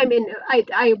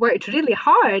 I worked really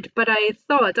hard, but I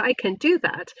thought I can do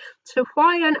that. So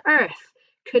why on earth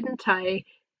couldn't I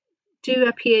do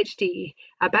a PhD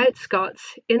about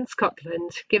Scots in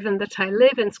Scotland, given that I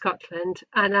live in Scotland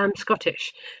and I'm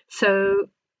Scottish. So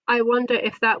I wonder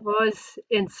if that was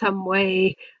in some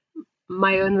way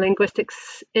my own linguistic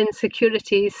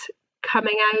insecurities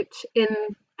coming out in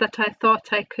that I thought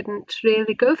I couldn't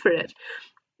really go for it.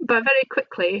 But very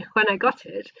quickly, when I got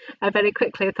it, I very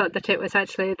quickly thought that it was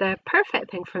actually the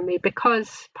perfect thing for me,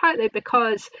 partly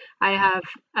because I have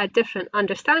a different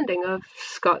understanding of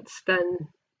Scots than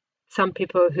some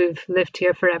people who've lived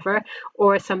here forever,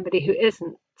 or somebody who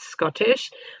isn't Scottish.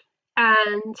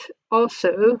 And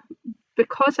also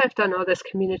because I've done all this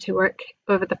community work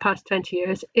over the past 20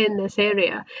 years in this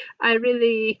area, I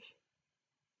really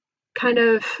kind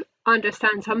of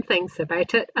understand some things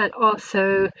about it, and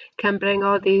also can bring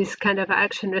all these kind of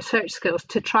action research skills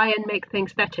to try and make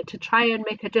things better, to try and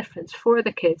make a difference for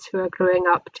the kids who are growing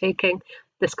up taking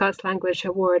the Scots Language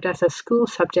Award as a school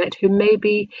subject, who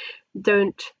maybe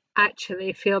don't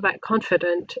actually feel that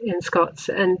confident in Scots.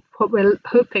 And what we're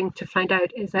hoping to find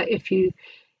out is that if you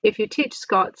teach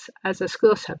Scots as a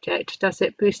school subject, does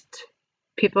it boost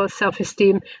people's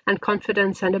self-esteem and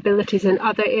confidence and abilities in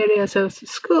other areas of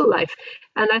school life?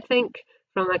 And I think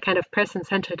from a kind of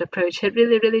person-centered approach, it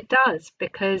really, really does,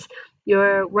 because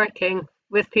you're working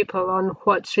with people on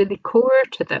what's really core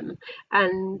to them.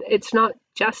 And it's not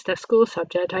just a school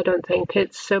subject, I don't think.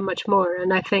 It's so much more.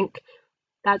 And I think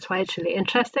that's why it's really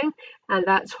interesting, and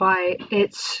that's why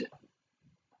it's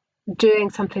doing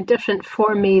something different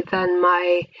for me than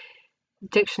my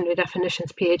dictionary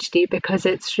definitions PhD, because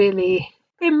it's really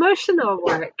emotional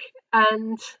work,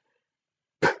 and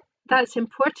that's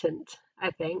important.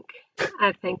 I think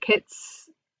it's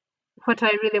what I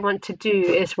really want to do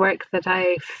is work that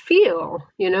I feel.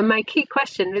 My key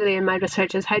question really in my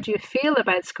research is, how do you feel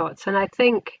about Scots? And I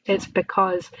think it's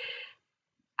because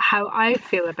how I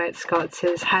feel about Scots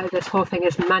is how this whole thing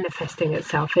is manifesting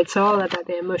itself. It's all about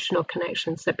the emotional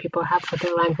connections that people have with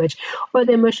their language, or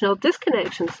the emotional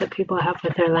disconnections that people have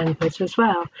with their language as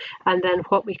well. And then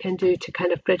what we can do to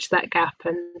kind of bridge that gap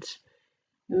and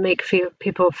make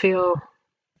people feel,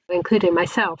 including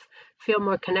myself, feel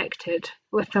more connected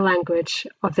with the language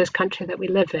of this country that we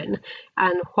live in,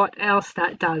 and what else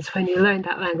that does when you learn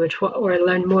that language, or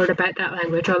learn more about that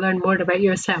language, or learn more about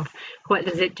yourself. What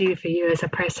does it do for you as a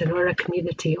person, or a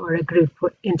community, or a group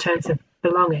in terms of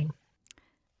belonging?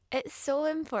 It's so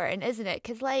important, isn't it?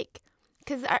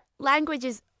 Because our language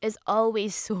is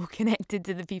always so connected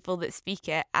to the people that speak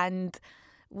it, and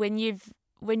when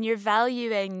you're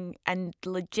valuing and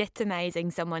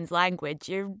legitimizing someone's language,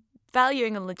 you're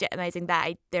valuing and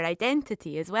legitimizing their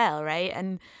identity as well, right?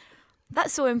 And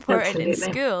that's so important. Absolutely.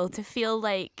 In school, to feel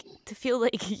like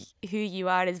who you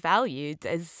are is valued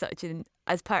as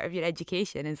part of your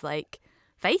education is like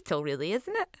vital, really,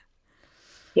 isn't it?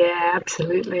 Yeah,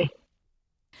 absolutely.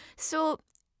 So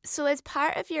as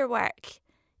part of your work,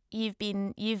 you've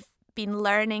been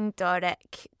learning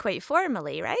Doric quite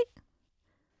formally, right?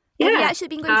 Yeah. Have you actually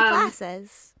been going to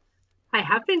classes? I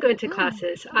have been going to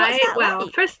classes. What's that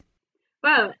like?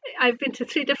 Well, I've been to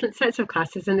 3 different sets of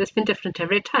classes, and it's been different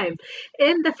every time.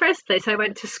 In the first place, I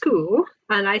went to school,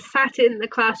 and I sat in the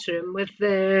classroom with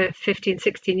the 15,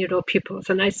 16-year-old pupils,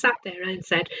 and I sat there and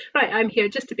said, right, I'm here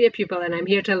just to be a pupil, and I'm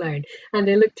here to learn. And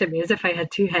they looked at me as if I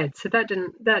had 2 heads. So that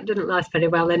didn't last very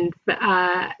well, and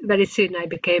very soon I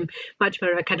became much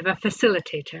more of a kind of a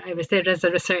facilitator. I was there as a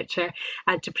researcher,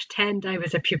 and to pretend I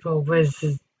was a pupil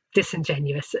was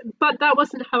disingenuous, but that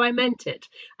wasn't how I meant it.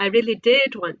 I really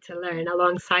did want to learn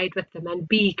alongside with them and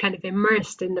be kind of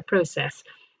immersed in the process.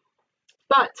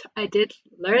 But I did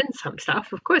learn some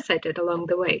stuff, of course I did, along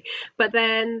the way. But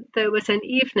then there was an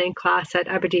evening class at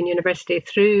Aberdeen University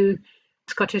through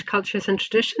Scottish Cultures and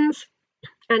Traditions,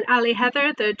 and Ali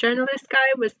Heather, the journalist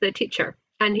guy, was the teacher,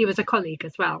 and he was a colleague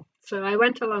as well. So I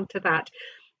went along to that,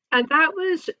 and that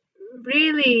was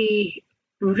really,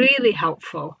 really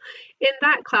helpful. In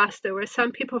that class, there were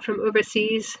some people from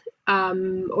overseas,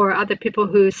 or other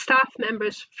people staff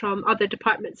members from other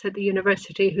departments at the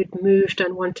university who'd moved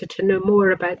and wanted to know more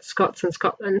about Scots and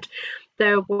Scotland.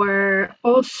 There were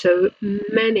also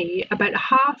about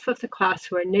half of the class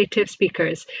were native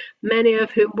speakers, many of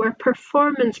whom were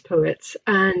performance poets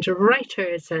and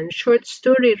writers and short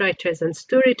story writers and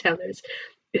storytellers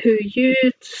who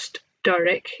used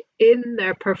Doric in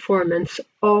their performance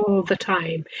all the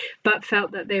time, but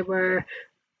felt that they were,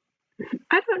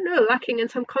 I don't know, lacking in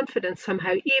some confidence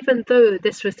somehow, even though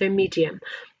this was their medium.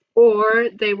 Or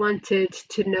they wanted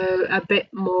to know a bit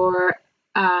more,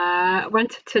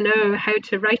 wanted to know how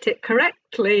to write it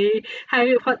correctly, how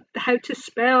to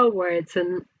spell words,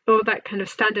 all that kind of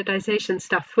standardization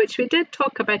stuff, which we did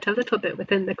talk about a little bit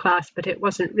within the class, but it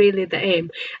wasn't really the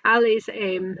aim. Ali's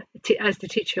aim as the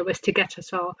teacher was to get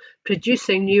us all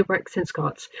producing new works in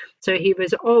Scots. So he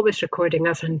was always recording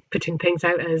us and putting things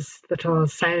out as little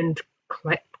sound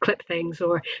clip things,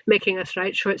 or making us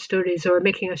write short stories, or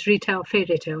making us retell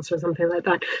fairy tales or something like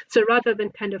that. So rather than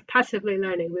kind of passively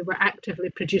learning, we were actively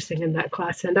producing in that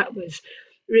class, and that was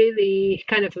really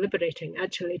kind of liberating,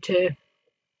 actually, to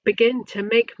begin to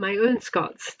make my own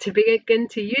Scots, to begin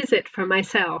to use it for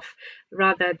myself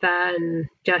rather than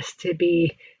just to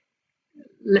be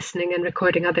listening and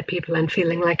recording other people and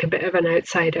feeling like a bit of an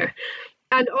outsider.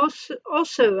 And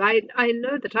also, I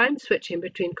know that I'm switching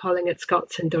between calling it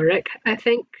Scots and Doric. I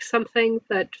think something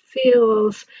that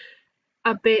feels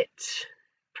a bit,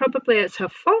 probably it's a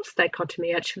false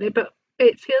dichotomy actually, but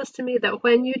it feels to me that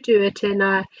when you do it in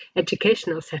a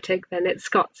educational setting, then it's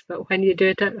Scots, but when you do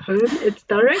it at home, it's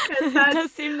Doric. It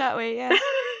does seem that way, yeah.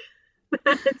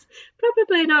 That's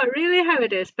probably not really how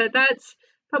it is, but that's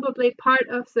probably part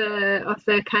of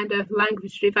the kind of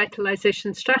language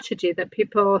revitalization strategy that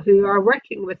people who are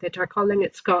working with it are calling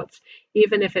it Scots,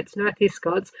 even if it's Northeast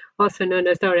Scots, also known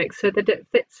as Doric, so that it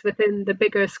fits within the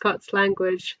bigger Scots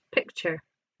language picture,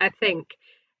 I think.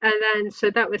 And then,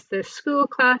 so that was the school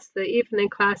class, the evening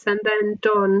class, and then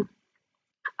Dawn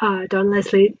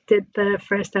Leslie did the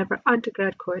first ever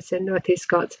undergrad course in Northeast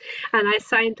Scots, and I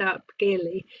signed up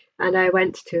gaily, and I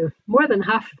went to more than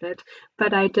half of it,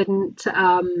 but I didn't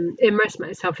immerse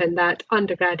myself in that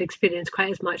undergrad experience quite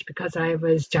as much because I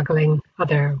was juggling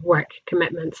other work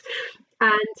commitments.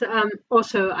 And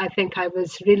also, I think I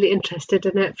was really interested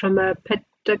in it from a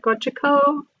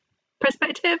pedagogical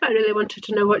perspective. I really wanted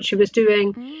to know what she was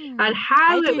doing and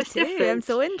how it was different. I'm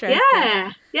so interested.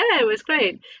 Yeah, it was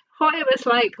great. What it was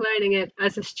like learning it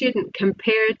as a student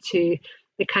compared to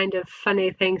the kind of funny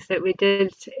things that we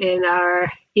did in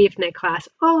our evening class.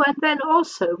 Oh, and then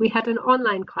also we had an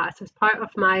online class as part of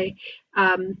my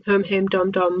Home Dom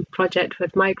Dom project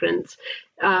with migrants.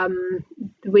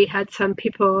 We had some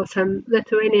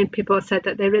Lithuanian people said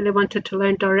that they really wanted to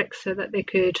learn Doric so that they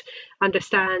could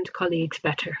understand colleagues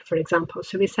better, for example.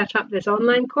 So we set up this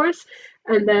online course,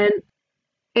 and then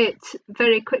it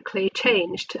very quickly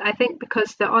changed, I think,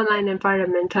 because the online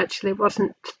environment actually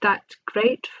wasn't that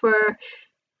great for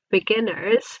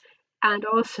beginners, and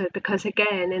also because,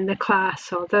 again, in the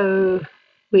class, although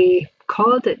we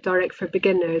called it Doric for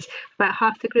beginners, about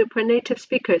half the group were native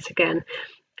speakers again,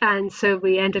 and so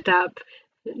we ended up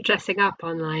dressing up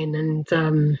online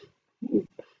and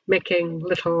making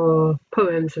little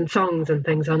poems and songs and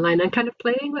things online and kind of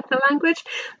playing with the language.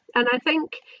 And I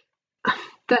think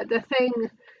that the thing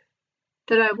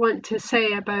that I want to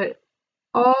say about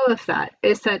all of that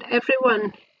is that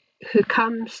everyone who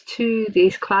comes to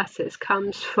these classes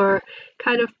comes for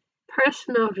kind of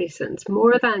personal reasons,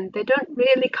 more than they don't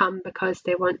really come because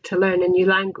they want to learn a new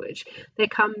language. They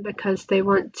come because they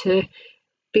want to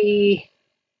be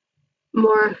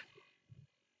more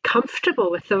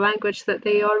comfortable with the language that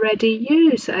they already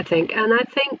use, I think. And I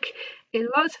think in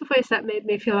lots of ways that made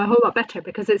me feel a whole lot better,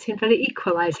 because it seemed very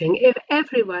equalizing. If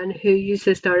everyone who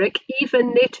uses Doric,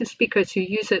 even native speakers who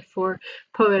use it for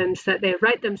poems that they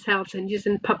write themselves and use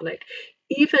in public,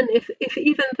 even if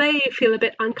even they feel a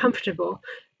bit uncomfortable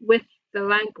with the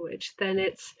language, then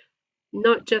it's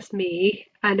not just me,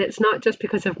 and it's not just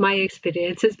because of my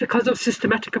experience, it's because of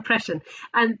systematic oppression.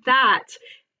 And that,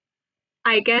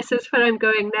 I guess, is where I'm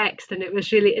going next, and it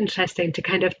was really interesting to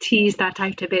kind of tease that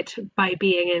out a bit by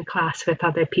being in class with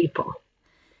other people.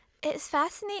 It's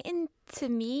fascinating to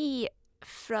me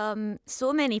from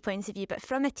so many points of view, but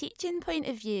from a teaching point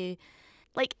of view,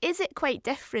 like, is it quite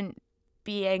different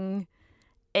being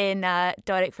in a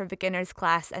Doric for Beginners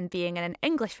class and being in an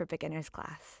English for Beginners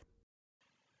class?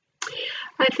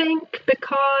 I think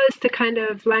because the kind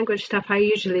of language stuff I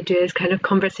usually do is kind of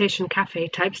conversation cafe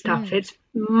type stuff, it's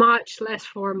much less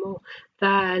formal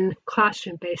than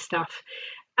classroom-based stuff.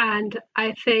 And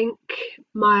I think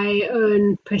my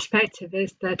own perspective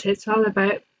is that it's all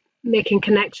about making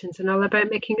connections and all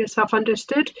about making yourself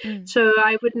understood. So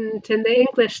I wouldn't, in the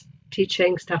English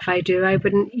teaching stuff I do, I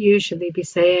wouldn't usually be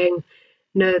saying,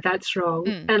 no, that's wrong,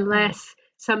 unless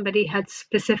somebody had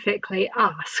specifically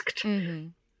asked.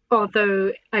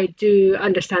 Although I do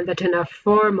understand that in a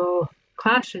formal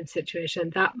classroom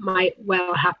situation, that might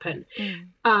well happen.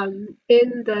 In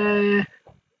the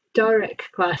Doric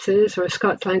classes or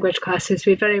Scots language classes,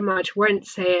 we very much weren't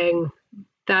saying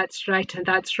that's right and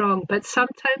that's wrong, but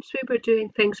sometimes we were doing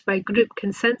things by group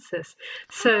consensus.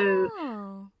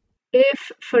 So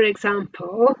if, for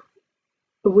example,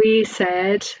 we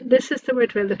said, this is the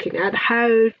word we're looking at, how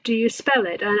do you spell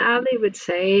it? And Ali would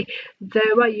say,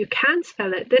 well, you can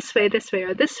spell it this way,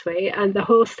 or this way, and the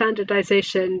whole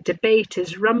standardization debate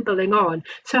is rumbling on.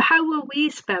 So how will we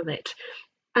spell it?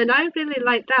 And I really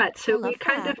like that. So we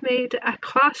kind of made a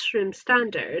classroom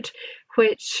standard,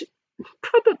 which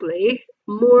probably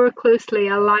more closely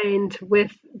aligned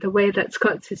with the way that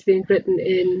Scots is being written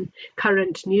in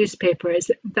current newspapers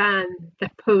than the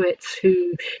poets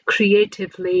who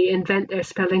creatively invent their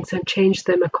spellings and change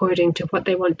them according to what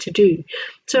they want to do.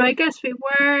 So I guess we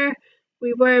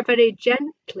were very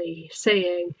gently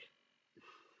saying,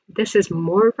 this is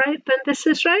more right than this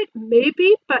is right,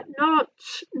 maybe, but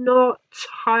not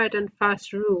hard and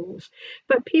fast rules.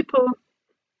 But people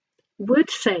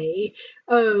would say,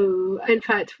 oh, in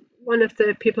fact, one of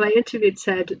the people I interviewed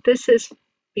said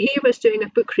he was doing a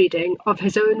book reading of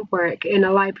his own work in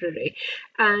a library,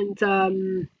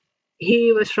 and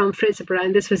he was from Fraserburgh,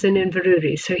 and this was in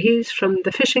Inverurie. So he's from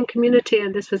the fishing community,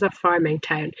 and this was a farming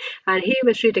town. And he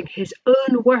was reading his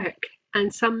own work,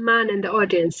 and some man in the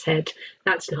audience said,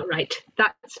 "That's not right.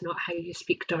 That's not how you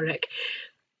speak Doric."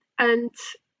 And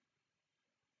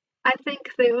I think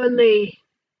the only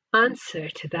answer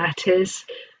to that is,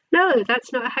 no,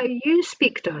 that's not how you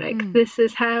speak Doric. This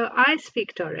is how I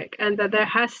speak Doric, and that there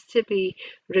has to be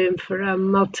room for a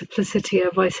multiplicity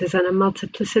of voices and a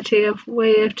multiplicity of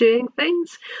way of doing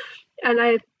things. And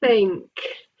I think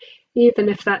even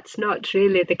if that's not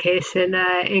really the case in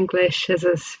English as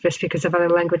for speakers of other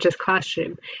languages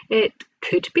classroom, it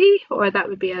could be, or that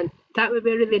would be a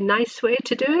really nice way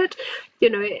to do it. You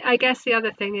know, I guess the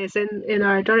other thing is in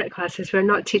our Doric classes, we're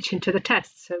not teaching to the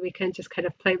test, so we can just kind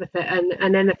of play with it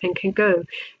and anything can go.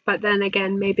 But then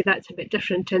again, maybe that's a bit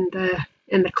different in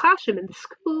the classroom, in the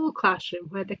school classroom,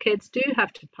 where the kids do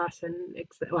have to pass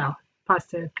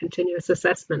a continuous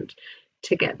assessment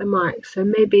to get the marks. So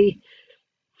maybe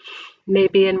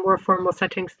in more formal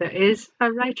settings there is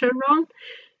a right or wrong,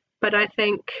 but I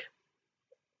think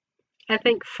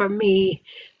for me,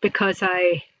 because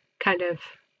I kind of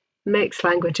mix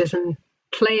languages and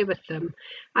play with them,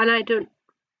 and I don't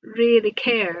really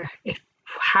care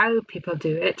how people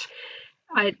do it,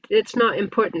 it's not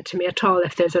important to me at all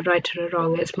if there's a right or a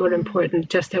wrong. It's more important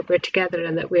just that we're together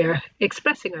and that we're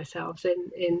expressing ourselves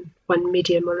in one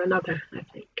medium or another, I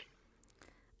think.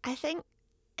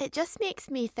 It just makes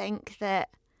me think that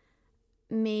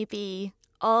maybe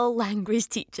all language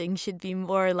teaching should be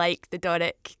more like the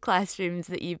Doric classrooms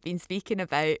that you've been speaking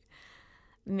about.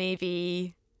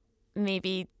 Maybe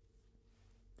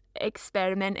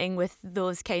experimenting with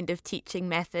those kind of teaching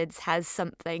methods has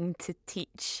something to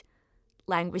teach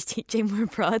language teaching more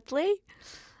broadly.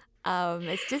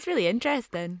 It's just really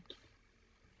interesting.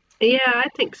 Yeah, I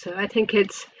think so. I think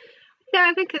it's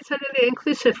a really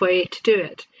inclusive way to do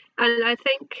it. And I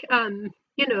think,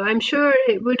 I'm sure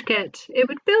it would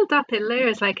build up in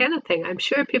layers like anything. I'm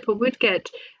sure people would get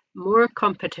more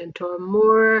competent or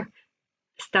more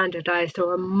standardized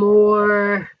or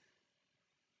more.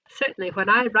 Certainly, when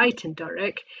I write in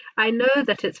Doric, I know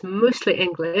that it's mostly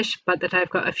English, but that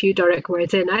I've got a few Doric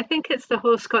words in. I think it's the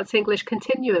whole Scots-English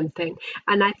continuum thing.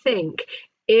 And I think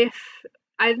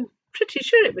I'm pretty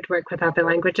sure it would work with other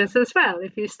languages as well.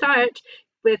 If you start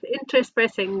with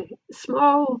interspersing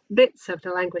small bits of the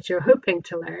language you're hoping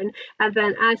to learn, and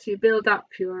then as you build up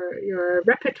your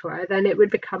repertoire, then it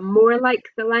would become more like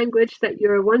the language that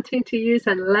you're wanting to use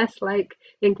and less like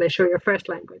English or your first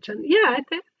language. And yeah, I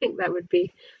think that would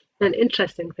be an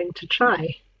interesting thing to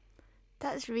try.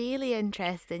 That's really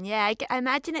interesting. Yeah, I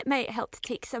imagine it might help to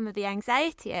take some of the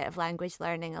anxiety out of language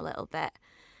learning a little bit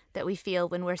that we feel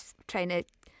when we're trying to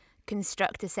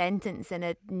construct a sentence in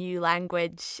a new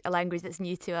language, a language that's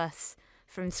new to us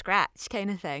from scratch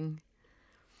kind of thing.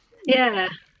 Yeah.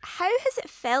 How has it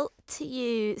felt to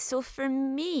you? So for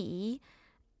me,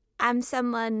 I'm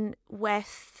someone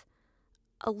with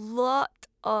a lot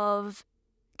of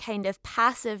kind of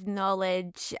passive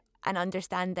knowledge and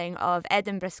understanding of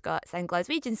Edinburgh Scots and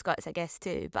Glaswegian Scots, I guess,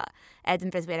 too, but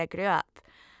Edinburgh's where I grew up.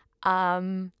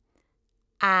 But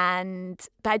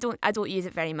I don't use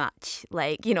it very much.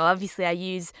 Like, obviously I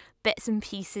use bits and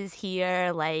pieces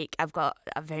here. Like I've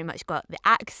very much got the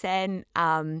accent.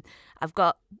 I've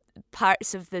got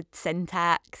parts of the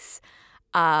syntax.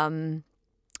 I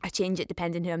change it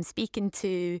depending who I'm speaking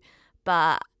to.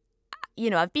 But,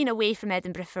 I've been away from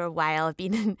Edinburgh for a while. I've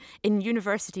been in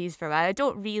universities for a while. I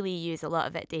don't really use a lot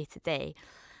of it day to day.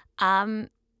 And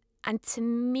to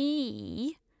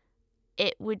me,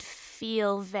 it would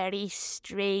feel very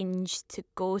strange to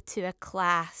go to a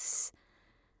class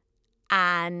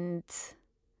and,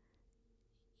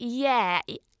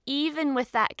 even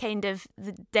with that kind of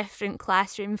the different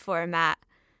classroom format,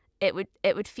 it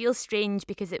would feel strange,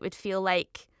 because it would feel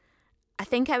like, I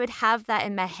think I would have that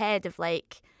in my head of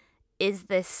like, is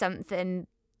this something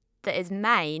that is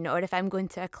mine? Or if I'm going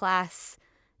to a class,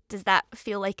 does that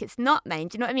feel like it's not mine?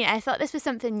 Do you know what I mean? I thought this was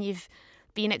something you've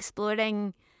been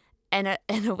exploring in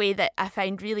a way that I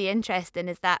find really interesting,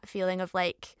 is that feeling of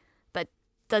like, but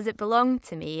does it belong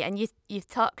to me? And you've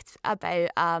talked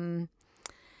about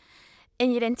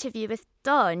in your interview with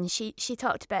Dawn, she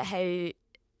talked about how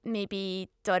maybe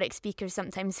Doric speakers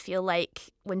sometimes feel like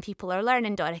when people are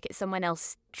learning Doric, it's someone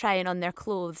else trying on their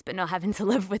clothes but not having to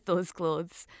live with those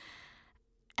clothes.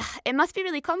 It must be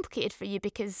really complicated for you,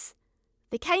 because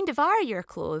they kind of are your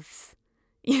clothes,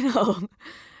 you know.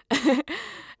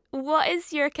 What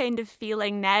is your kind of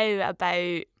feeling now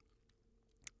about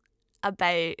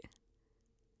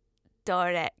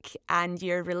Doric and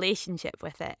your relationship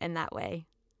with it in that way?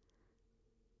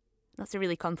 That's a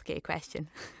really complicated question.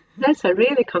 That's a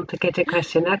really complicated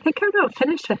question. I think I'm not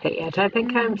finished with it yet. I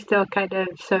think I'm still kind of,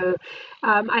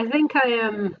 I think I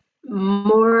am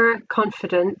more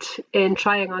confident in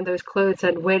trying on those clothes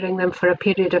and wearing them for a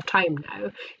period of time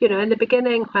now. You know, in the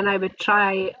beginning, when I would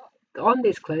try on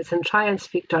these clothes and try and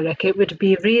speak Doric, it would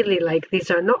be really like, these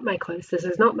are not my clothes, this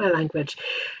is not my language.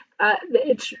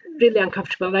 It's really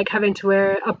uncomfortable, like having to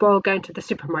wear a ball gown to the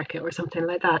supermarket or something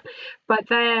like that. But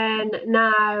then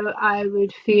now I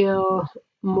would feel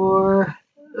more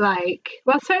like,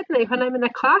 well, certainly when I'm in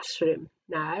a classroom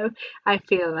now, I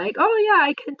feel like, oh yeah,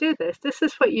 I can do this. This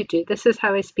is what you do. This is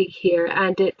how I speak here,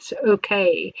 and it's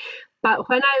okay. But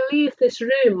when I leave this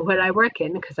room where I work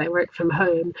in, because I work from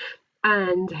home,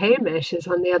 and Hamish is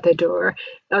on the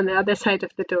other side of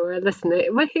the door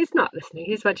listening. Well, he's not listening,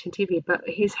 he's watching TV, but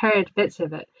he's heard bits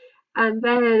of it. And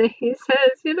then he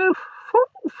says, you know,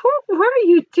 what are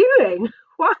you doing?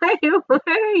 Why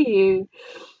are you?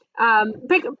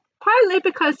 Partly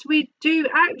because we do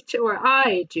or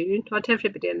I do, not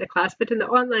everybody in the class, but in the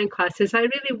online classes, I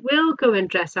really will go and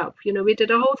dress up. You know, we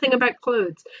did a whole thing about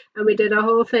clothes, and we did a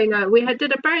whole thing,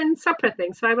 did a brown supper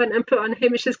thing, so I went and put on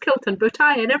Hamish's kilt and bow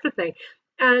tie and everything.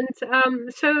 And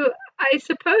so I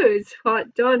suppose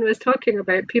what Dawn was talking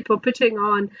about, people putting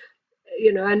on,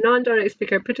 you know, a non-Doric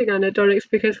speaker putting on a Doric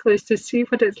speaker's clothes to see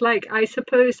what it's like, I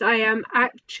suppose I am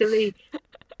actually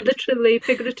literally,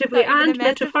 figuratively, and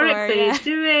metaphorically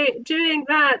doing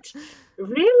that,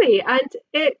 really, and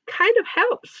it kind of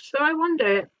helps. So I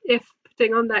wonder if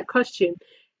putting on that costume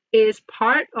is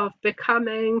part of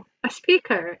becoming a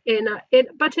speaker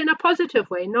but in a positive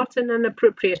way, not in an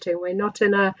appropriating way, not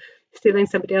in a stealing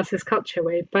somebody else's culture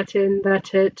way, but in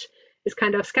that it is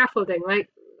kind of scaffolding, like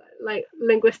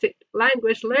linguistic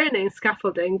language learning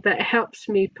scaffolding that helps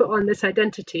me put on this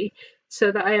identity so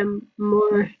that I am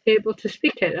more able to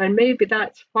speak it. And maybe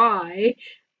that's why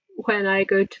when I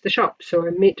go to the shops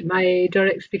or meet my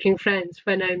Doric speaking friends,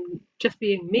 when I'm just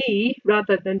being me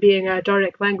rather than being a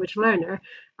Doric language learner,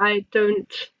 I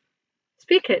don't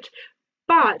speak it.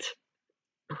 But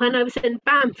when I was in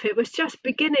Banff, it was just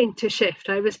beginning to shift.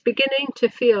 I was beginning to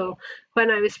feel,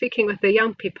 when I was speaking with the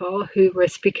young people who were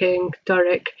speaking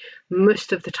Doric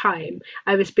most of the time,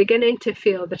 I was beginning to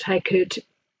feel that I could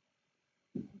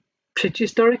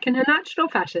produce Doric in a natural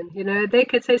fashion. You know, they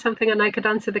could say something and I could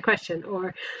answer the question,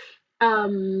 or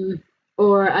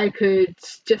I could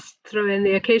just throw in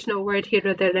the occasional word here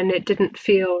or there and it didn't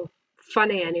feel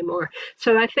funny anymore.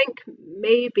 So I think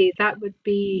maybe that would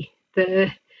be the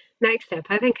next step.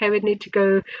 I think I would need to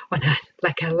go on a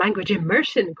language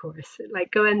immersion course,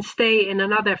 like go and stay in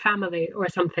another family or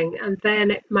something, and then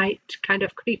it might kind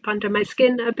of creep under my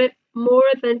skin a bit more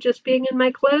than just being in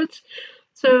my clothes.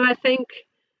 So I think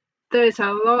there's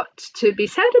a lot to be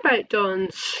said about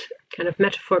Dawn's kind of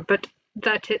metaphor, but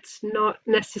that it's not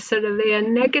necessarily a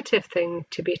negative thing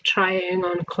to be trying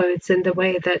on clothes in the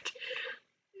way that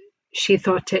she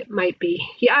thought it might be.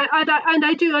 Yeah, and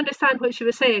I do understand what she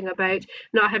was saying about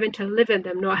not having to live in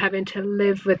them, not having to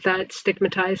live with that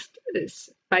stigmatized,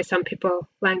 by some people,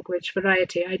 language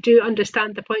variety. I do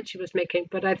understand the point she was making,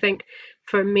 but I think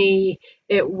for me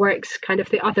it works kind of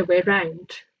the other way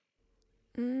around.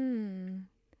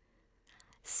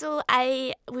 So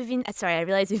I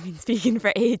realise we've been speaking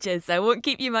for ages, so I won't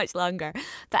keep you much longer.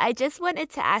 But I just wanted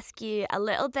to ask you a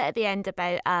little bit at the end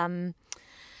about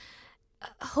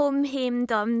Home Hame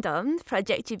Dum Dum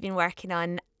project you've been working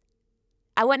on.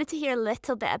 I wanted to hear a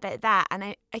little bit about that, and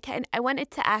I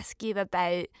wanted to ask you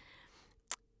about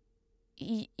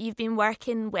you've been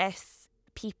working with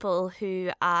people who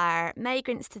are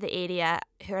migrants to the area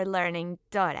who are learning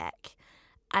Doric,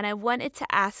 and I wanted to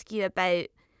ask you about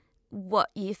what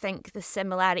you think the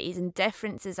similarities and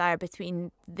differences are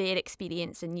between their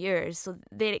experience and yours. So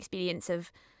their experience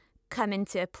of coming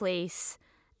to a place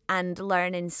and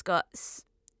learning Scots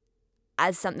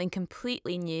as something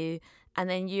completely new, and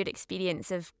then your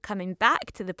experience of coming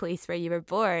back to the place where you were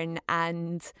born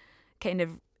and kind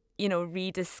of, you know,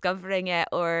 rediscovering it,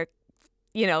 or,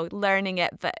 you know, learning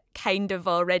it but kind of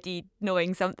already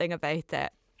knowing something about it.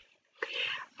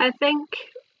 I think,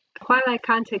 while I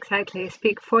can't exactly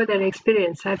speak for their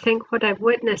experience, I think what I've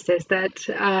witnessed is that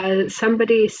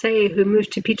somebody, say, who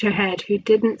moved to Peterhead, who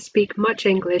didn't speak much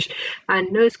English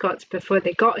and no Scots before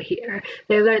they got here,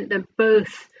 they learnt them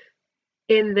both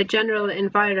in the general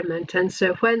environment. And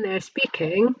so when they're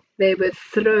speaking, they would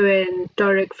throw in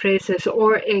Doric phrases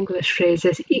or English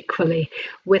phrases equally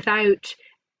without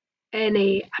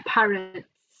any apparent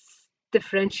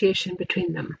differentiation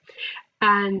between them.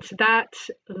 And that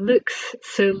looks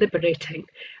so liberating.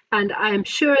 And I'm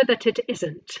sure that it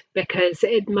isn't, because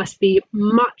it must be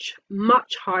much,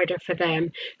 much harder for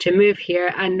them to move here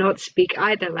and not speak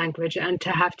either language, and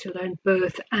to have to learn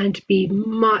both and be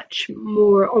much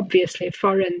more obviously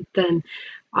foreign than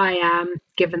I am,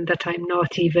 given that I'm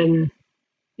not even,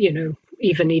 you know,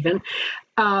 even.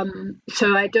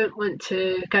 So I don't want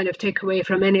to kind of take away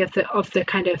from any of the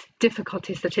kind of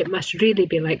difficulties that it must really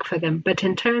be like for them. But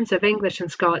in terms of English and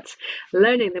Scots,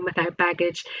 learning them without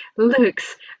baggage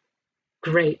looks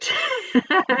great,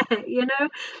 you know?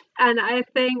 And I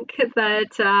think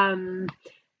that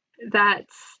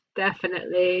that's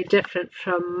definitely different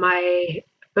from my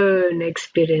own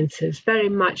experiences, very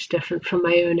much different from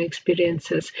my own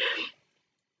experiences.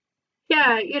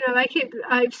 Yeah, you know,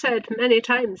 I've said many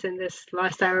times in this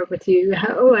last hour with you,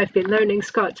 I've been learning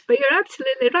Scots, but you're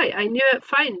absolutely right. I knew it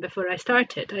fine before I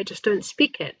started. I just don't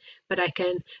speak it, but I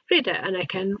can read it and I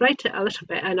can write it a little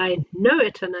bit, and I know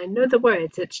it and I know the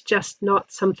words. It's just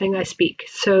not something I speak.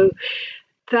 So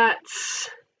that's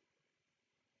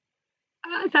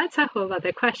a whole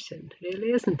other question,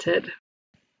 really, isn't it?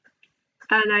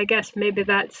 And I guess maybe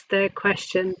that's the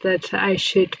question that I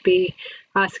should be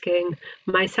asking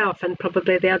myself, and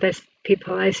probably the other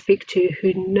people I speak to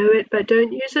who know it but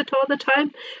don't use it all the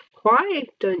time. Why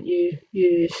don't you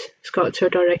use Scots or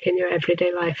Doric in your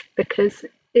everyday life? Because,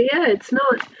 yeah, it's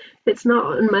not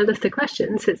on my list of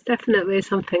questions. It's definitely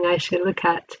something I should look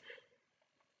at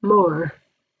more.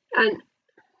 And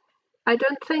I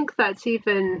don't think that's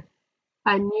even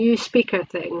a new speaker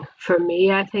thing for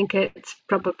me. I think it's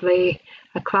probably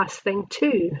a class thing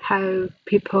too, how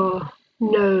people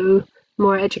know,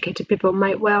 more educated people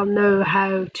might well know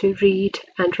how to read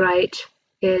and write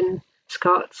in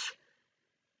Scots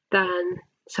than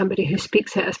somebody who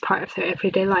speaks it as part of their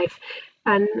everyday life.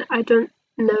 And I don't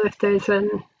know if there's an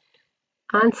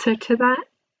answer to that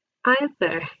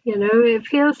either. You know, it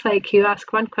feels like you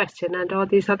ask one question and all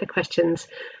these other questions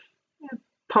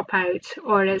pop out,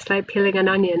 or it's like peeling an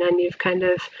onion and you've kind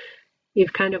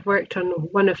of worked on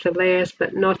one of the layers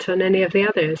but not on any of the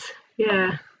others.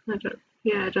 I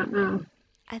don't know.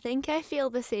 I think I feel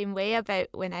the same way about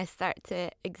when I start to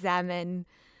examine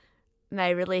my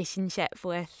relationship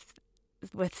with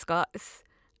Scots.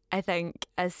 I think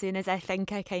as soon as I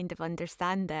think I kind of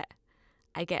understand it,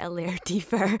 I get a layer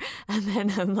deeper, and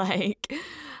then I'm like,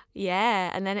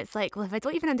 yeah, and then it's like, well, if I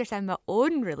don't even understand my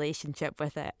own relationship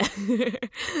with it,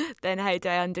 then how do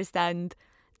I understand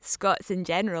Scots in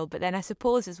general? But then I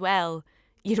suppose as well,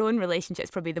 your own relationship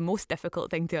is probably the most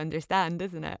difficult thing to understand,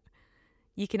 isn't it?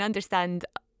 You can understand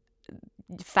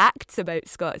facts about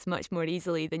Scots much more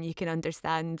easily than you can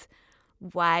understand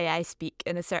why I speak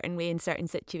in a certain way in certain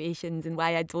situations and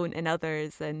why I don't in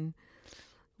others. And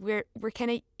we're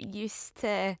kind of used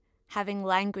to having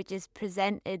languages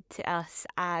presented to us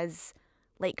as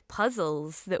like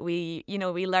puzzles that we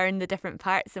learn the different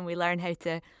parts and we learn how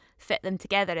to fit them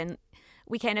together. And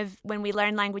we kind of, when we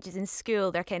learn languages in school,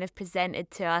 they're kind of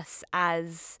presented to us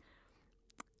as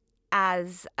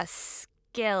a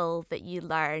skill that you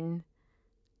learn.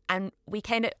 And we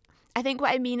kind of, I think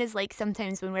what I mean is, like,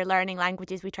 sometimes when we're learning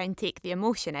languages, we try and take the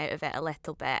emotion out of it a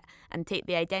little bit and take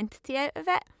the identity out of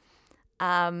it.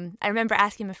 I remember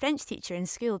asking my French teacher in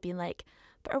school, being like,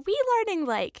 but are we learning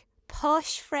like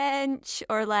posh French,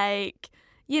 or like,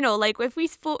 you know, like if we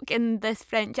spoke in this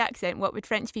French accent, what would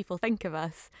French people think of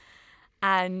us?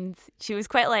 And she was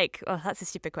quite like, oh, that's a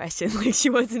stupid question. Like,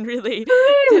 she wasn't really...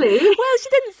 Really? Well, she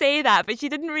didn't say that, but she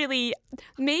didn't really...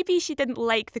 Maybe she didn't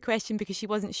like the question because she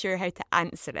wasn't sure how to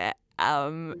answer it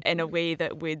in a way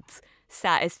that would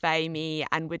satisfy me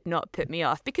and would not put me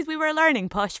off, because we were learning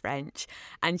posh French,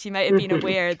 and she might have been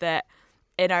aware that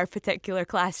in our particular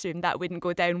classroom that wouldn't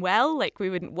go down well. Like, we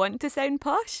wouldn't want to sound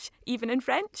posh, even in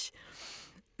French.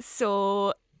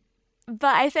 So,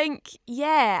 but I think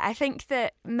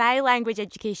that my language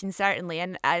education certainly,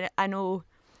 and I know,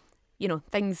 you know,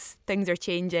 things are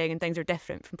changing and things are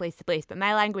different from place to place, but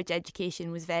my language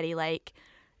education was very like,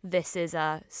 this is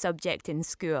a subject in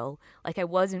school. Like, I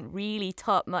wasn't really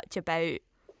taught much about,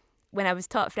 when I was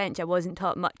taught French, I wasn't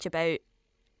taught much about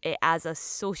it as a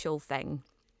social thing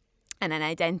and an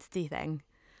identity thing.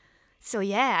 So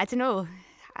yeah, I don't know.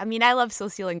 I mean, I love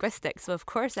sociolinguistics, so of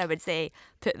course I would say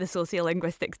put the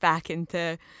sociolinguistics back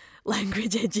into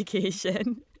language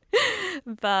education.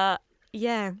 But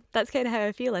yeah, that's kind of how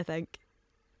I feel, I think.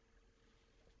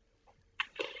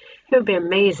 It would be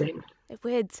amazing. It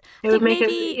would. It would make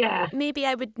it, yeah. Maybe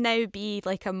I would now be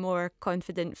like a more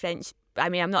confident French. I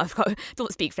mean,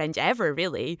 don't speak French ever,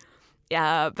 really.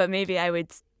 Yeah, but maybe I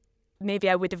would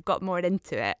have got more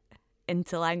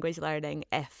into language learning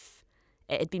if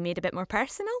it had been made a bit more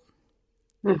personal.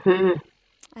 Mm-hmm.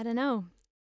 I don't know.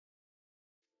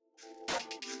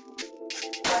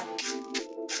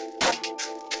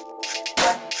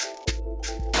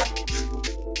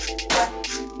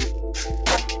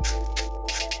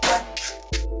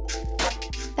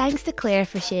 Thanks to Claire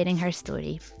for sharing her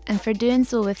story and for doing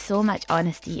so with so much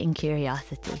honesty and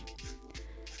curiosity.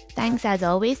 Thanks as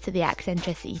always to the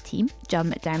Accentricity team,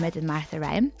 John McDermott and Martha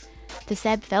Ryan, to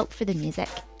Seb Philp for the music,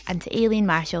 and to Aileen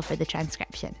Marshall for the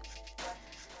transcription.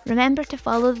 Remember to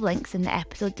follow the links in the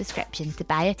episode description to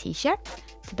buy a t-shirt,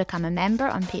 to become a member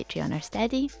on Patreon or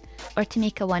Steady, or to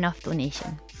make a one-off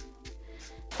donation.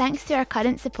 Thanks to our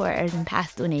current supporters and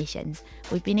past donations,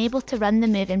 we've been able to run the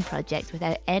Move In project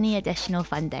without any additional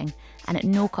funding and at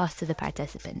no cost to the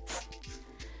participants.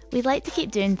 We'd like to keep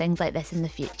doing things like this in the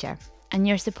future, and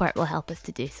your support will help us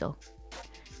to do so.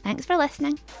 Thanks for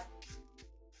listening.